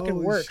how it fucking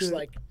works. Shit.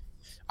 Like,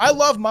 I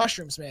love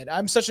mushrooms, man.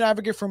 I'm such an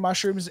advocate for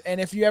mushrooms,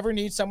 and if you ever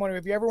need someone, or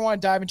if you ever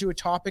want to dive into a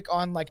topic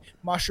on like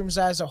mushrooms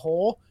as a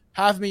whole,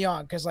 have me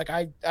on, because like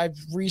I've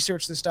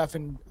researched this stuff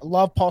and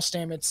love Paul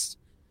Stamets,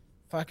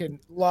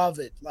 fucking love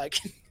it. Like,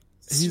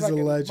 he's a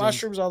legend.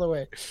 Mushrooms all the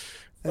way.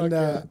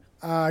 And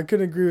I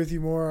couldn't agree with you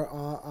more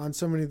on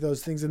so many of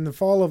those things. And The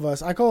Fall of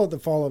Us, I call it The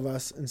Fall of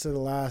Us instead of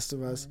The Last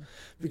of Us,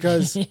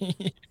 because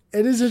it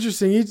is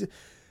interesting.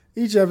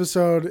 Each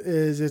episode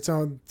is its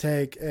own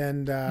take,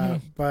 and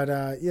your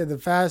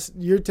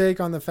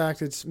take on the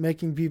fact it's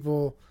making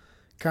people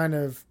kind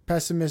of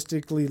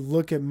pessimistically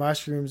look at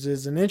mushrooms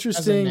is an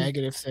interesting, as a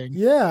negative thing.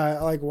 Yeah,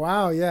 like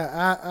wow,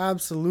 yeah,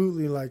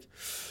 absolutely. Like,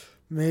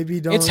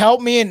 maybe don't. It's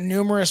helped me in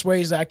numerous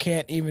ways that I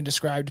can't even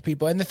describe to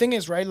people. And the thing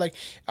is, right, like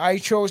I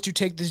chose to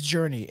take this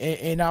journey,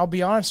 and I'll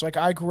be honest, like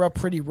I grew up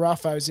pretty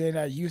rough. I was in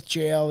a youth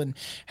jail and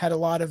had a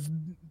lot of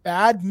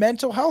bad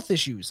mental health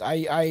issues.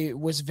 I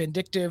was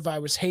vindictive. I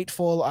was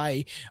hateful.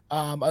 I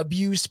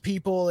abused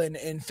people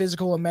in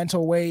physical and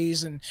mental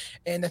ways. And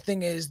the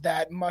thing is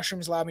that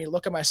mushrooms allowed me to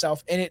look at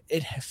myself, and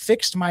it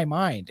fixed my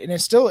mind. And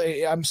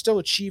I'm still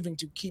achieving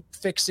to keep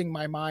fixing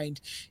my mind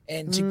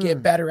and to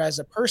get better as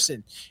a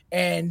person.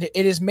 And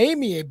it has made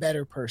me a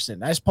better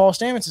person. As Paul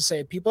Stamets would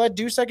say, people that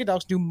do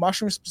psychedelics, do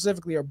mushrooms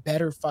specifically, are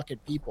better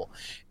fucking people.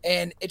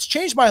 And it's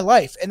changed my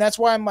life. And that's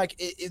why I'm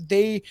like,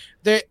 they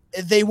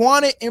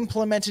want to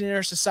implement it in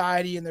our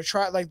society, and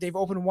they've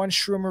opened one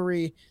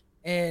shroomery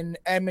in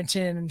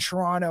Edmonton and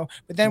Toronto.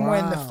 But then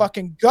when the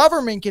fucking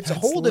government gets a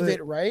hold of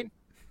it, right?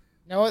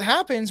 Now, what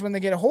happens when they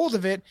get a hold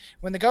of it,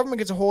 when the government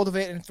gets a hold of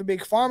it, and for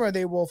Big Pharma,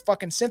 they will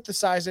fucking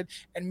synthesize it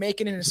and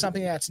make it into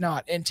something that's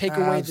not, and take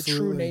away the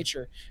true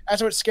nature.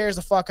 That's what scares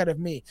the fuck out of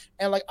me.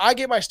 And like, I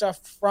get my stuff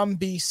from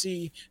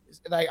BC.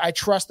 Like, I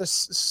trust the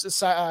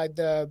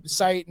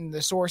site and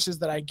the sources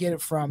that I get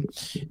it from.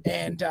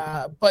 And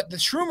but the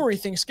shroomery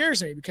thing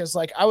scares me, because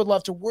like I would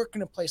love to work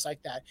in a place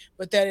like that.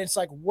 But then it's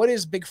like, what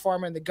is Big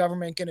Pharma and the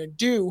government going to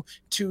do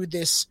to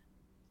this?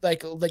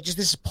 Like just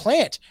this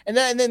plant. And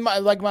then my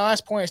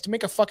last point is to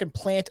make a fucking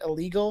plant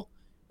illegal.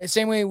 The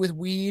same way with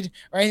weed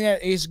or anything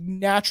that is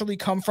naturally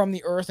come from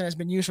the earth and has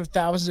been used for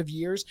thousands of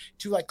years,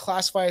 to like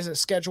classify as a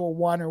Schedule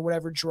 1 or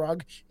whatever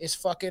drug is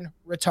fucking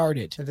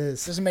retarded. It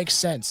is. Doesn't make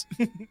sense.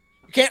 You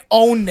can't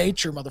own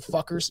nature,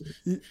 motherfuckers.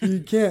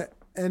 You can't.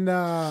 And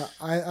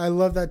I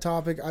love that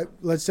topic.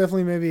 Let's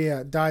definitely maybe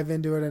dive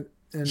into it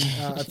in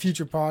a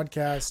future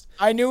podcast.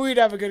 I knew we'd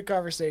have a good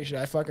conversation.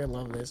 I fucking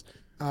love this.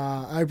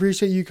 I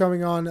appreciate you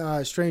coming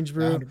on, Strange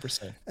Brew.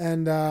 100%.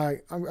 And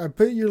I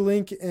put your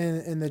link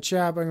in the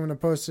chat. I'm going to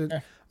post it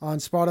on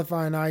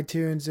Spotify and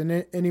iTunes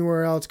and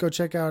anywhere else. Go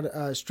check out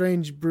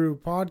Strange Brew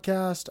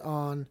podcast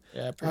on.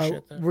 Yeah, I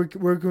appreciate that.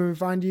 Where can we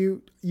find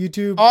you?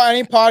 YouTube?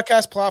 Any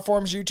podcast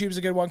platforms. YouTube's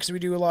a good one because we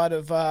do a lot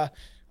of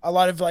a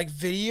lot of like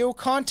video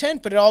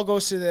content, but it all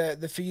goes to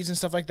the feeds and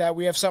stuff like that.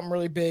 We have something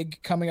really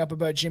big coming up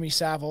about Jimmy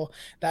Savile.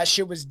 That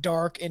shit was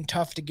dark and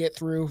tough to get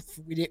through.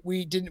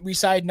 We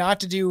decided not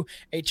to do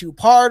a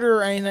 2-parter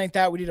or anything like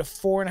that. We did a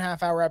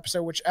 4.5 hour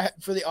episode, which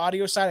for the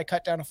audio side I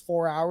cut down to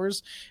 4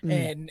 hours.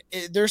 And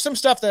there's some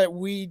stuff that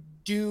we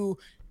do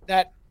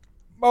that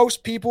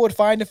most people would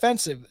find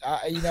offensive.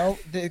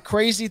 The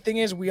crazy thing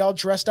is we all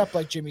dressed up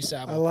like Jimmy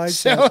Savile. I like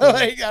so, that.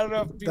 like, I don't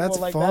know if people That's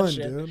like fun, that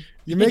shit. dude.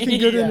 You're making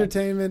good Yeah.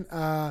 entertainment.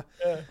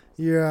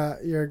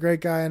 You're a great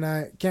guy, and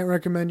I can't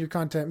recommend your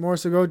content more.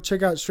 So go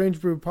check out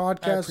Strange Brew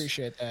Podcast. I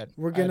appreciate that.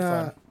 We're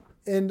gonna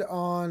end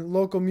on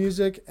local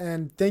music,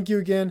 and thank you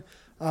again.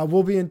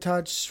 We'll be in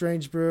touch,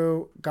 Strange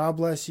Brew. God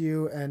bless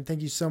you, and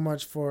thank you so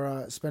much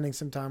for spending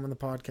some time on the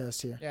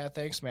podcast here. Yeah,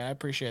 thanks, man. I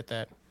appreciate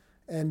that.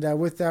 And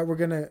with that, we're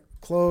gonna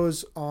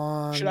close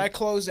on. Should I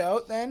close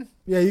out then?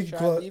 Yeah, you can Should I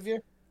close. leave you?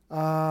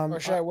 Or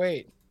should I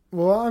wait?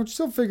 Well, I'm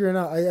still figuring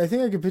out. I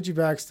think I could put you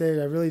backstage.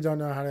 I really don't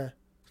know how to.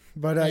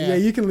 But Yeah.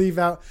 you can leave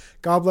out.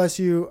 God bless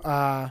you.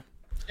 Yeah,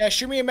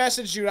 shoot me a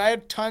message, dude. I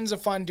had tons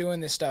of fun doing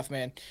this stuff,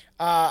 man.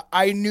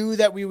 I knew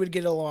that we would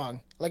get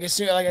along. Like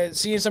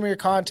seeing some of your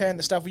content,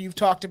 the stuff you've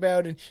talked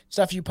about and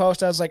stuff you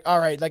post, I was like, all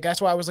right, like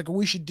that's why I was like,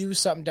 we should do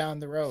something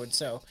down the road.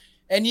 So,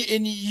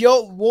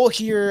 we'll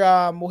hear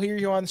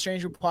you on the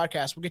Strange Brew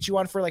podcast. We'll get you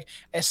on for like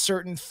a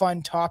certain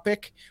fun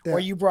topic, or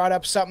you brought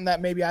up something that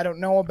maybe I don't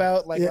know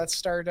about. Like, let's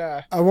start.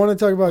 I want to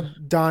talk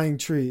about dying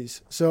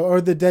trees.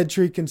 Or the dead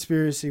tree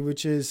conspiracy,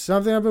 which is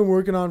something I've been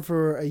working on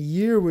for a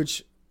year.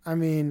 Which I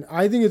mean,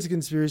 I think it's a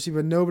conspiracy,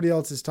 but nobody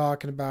else is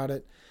talking about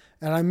it.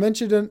 And I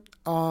mentioned it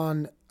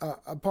on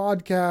a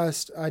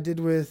podcast I did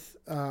with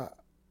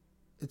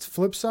it's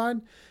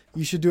Flipside.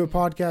 You should do a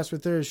podcast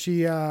with her.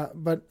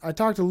 But I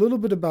talked a little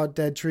bit about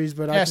dead trees,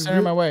 but send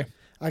her my way.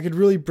 I could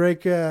really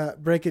break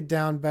it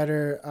down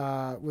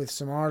better with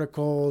some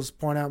articles,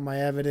 point out my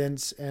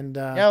evidence, and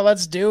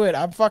let's do it.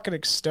 I'm fucking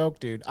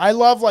stoked, dude. I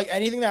love like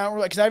anything that I don't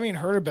like, because I haven't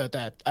even heard about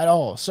that at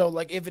all. So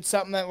like if it's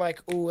something that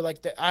like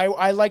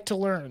I like to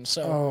learn.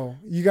 So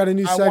you got a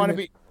new segment. I want to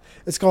be.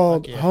 It's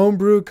called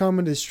Homebrew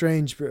Coming to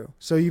Strange Brew.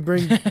 So you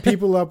bring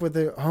people up with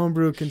a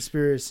homebrew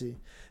conspiracy.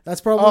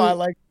 That's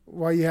probably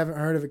why you haven't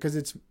heard of it, because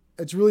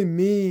it's really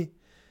me.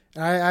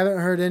 I haven't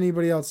heard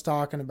anybody else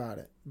talking about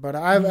it. But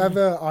I have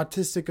an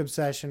autistic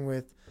obsession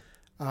with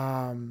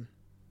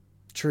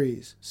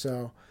trees.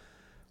 So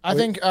I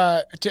think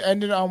to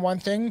end it on one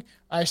thing,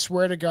 I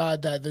swear to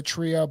God that the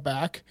trio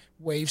back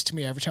waves to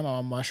me every time I'm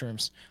on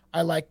mushrooms.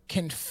 I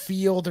can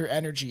feel their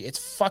energy.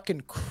 It's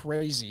fucking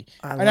crazy.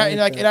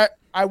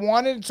 I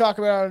wanted to talk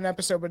about it on an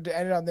episode, but to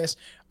end it on this,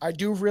 I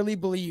do really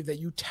believe that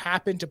you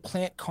tap into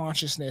plant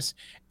consciousness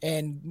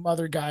and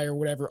mother guy or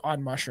whatever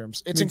on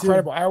mushrooms. It's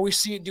incredible. I always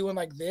see it doing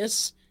like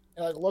this.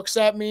 It like looks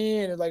at me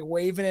and it like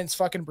waving its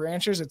fucking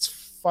branches. It's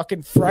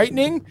fucking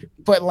frightening,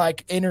 but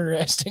like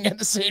interesting at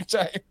the same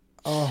time.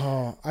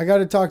 Oh, I got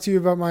to talk to you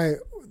about my.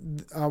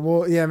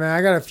 Man,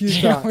 I got a few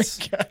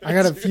thoughts. I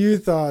got a few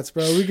thoughts,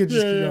 bro. We could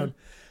just keep going.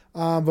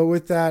 But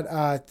with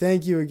that,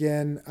 thank you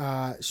again,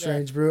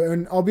 Strange Brew,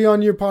 and I'll be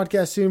on your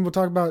podcast soon. We'll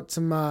talk about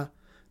some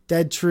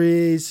dead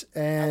trees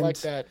and I like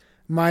that.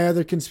 My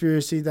other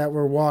conspiracy that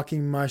we're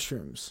walking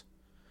mushrooms.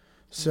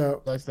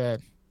 So like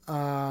that.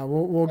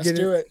 We'll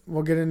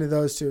get into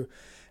those too.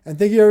 And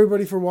thank you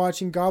everybody for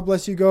watching. God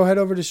bless you. Go head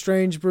over to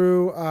Strange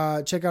Brew.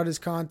 Check out his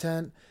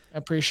content. I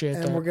appreciate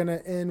that. And we're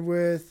gonna end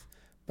with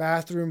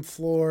Bathroom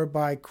Floor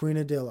by Queen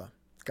Adilla.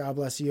 God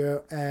bless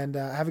you, and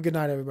have a good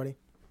night, everybody.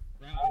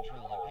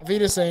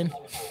 Vita sane.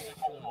 I'm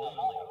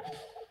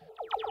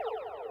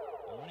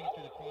running it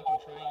through the quantum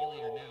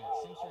triangulator now.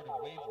 It's some sort of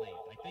wavelength.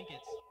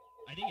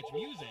 I think it's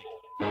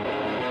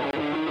music.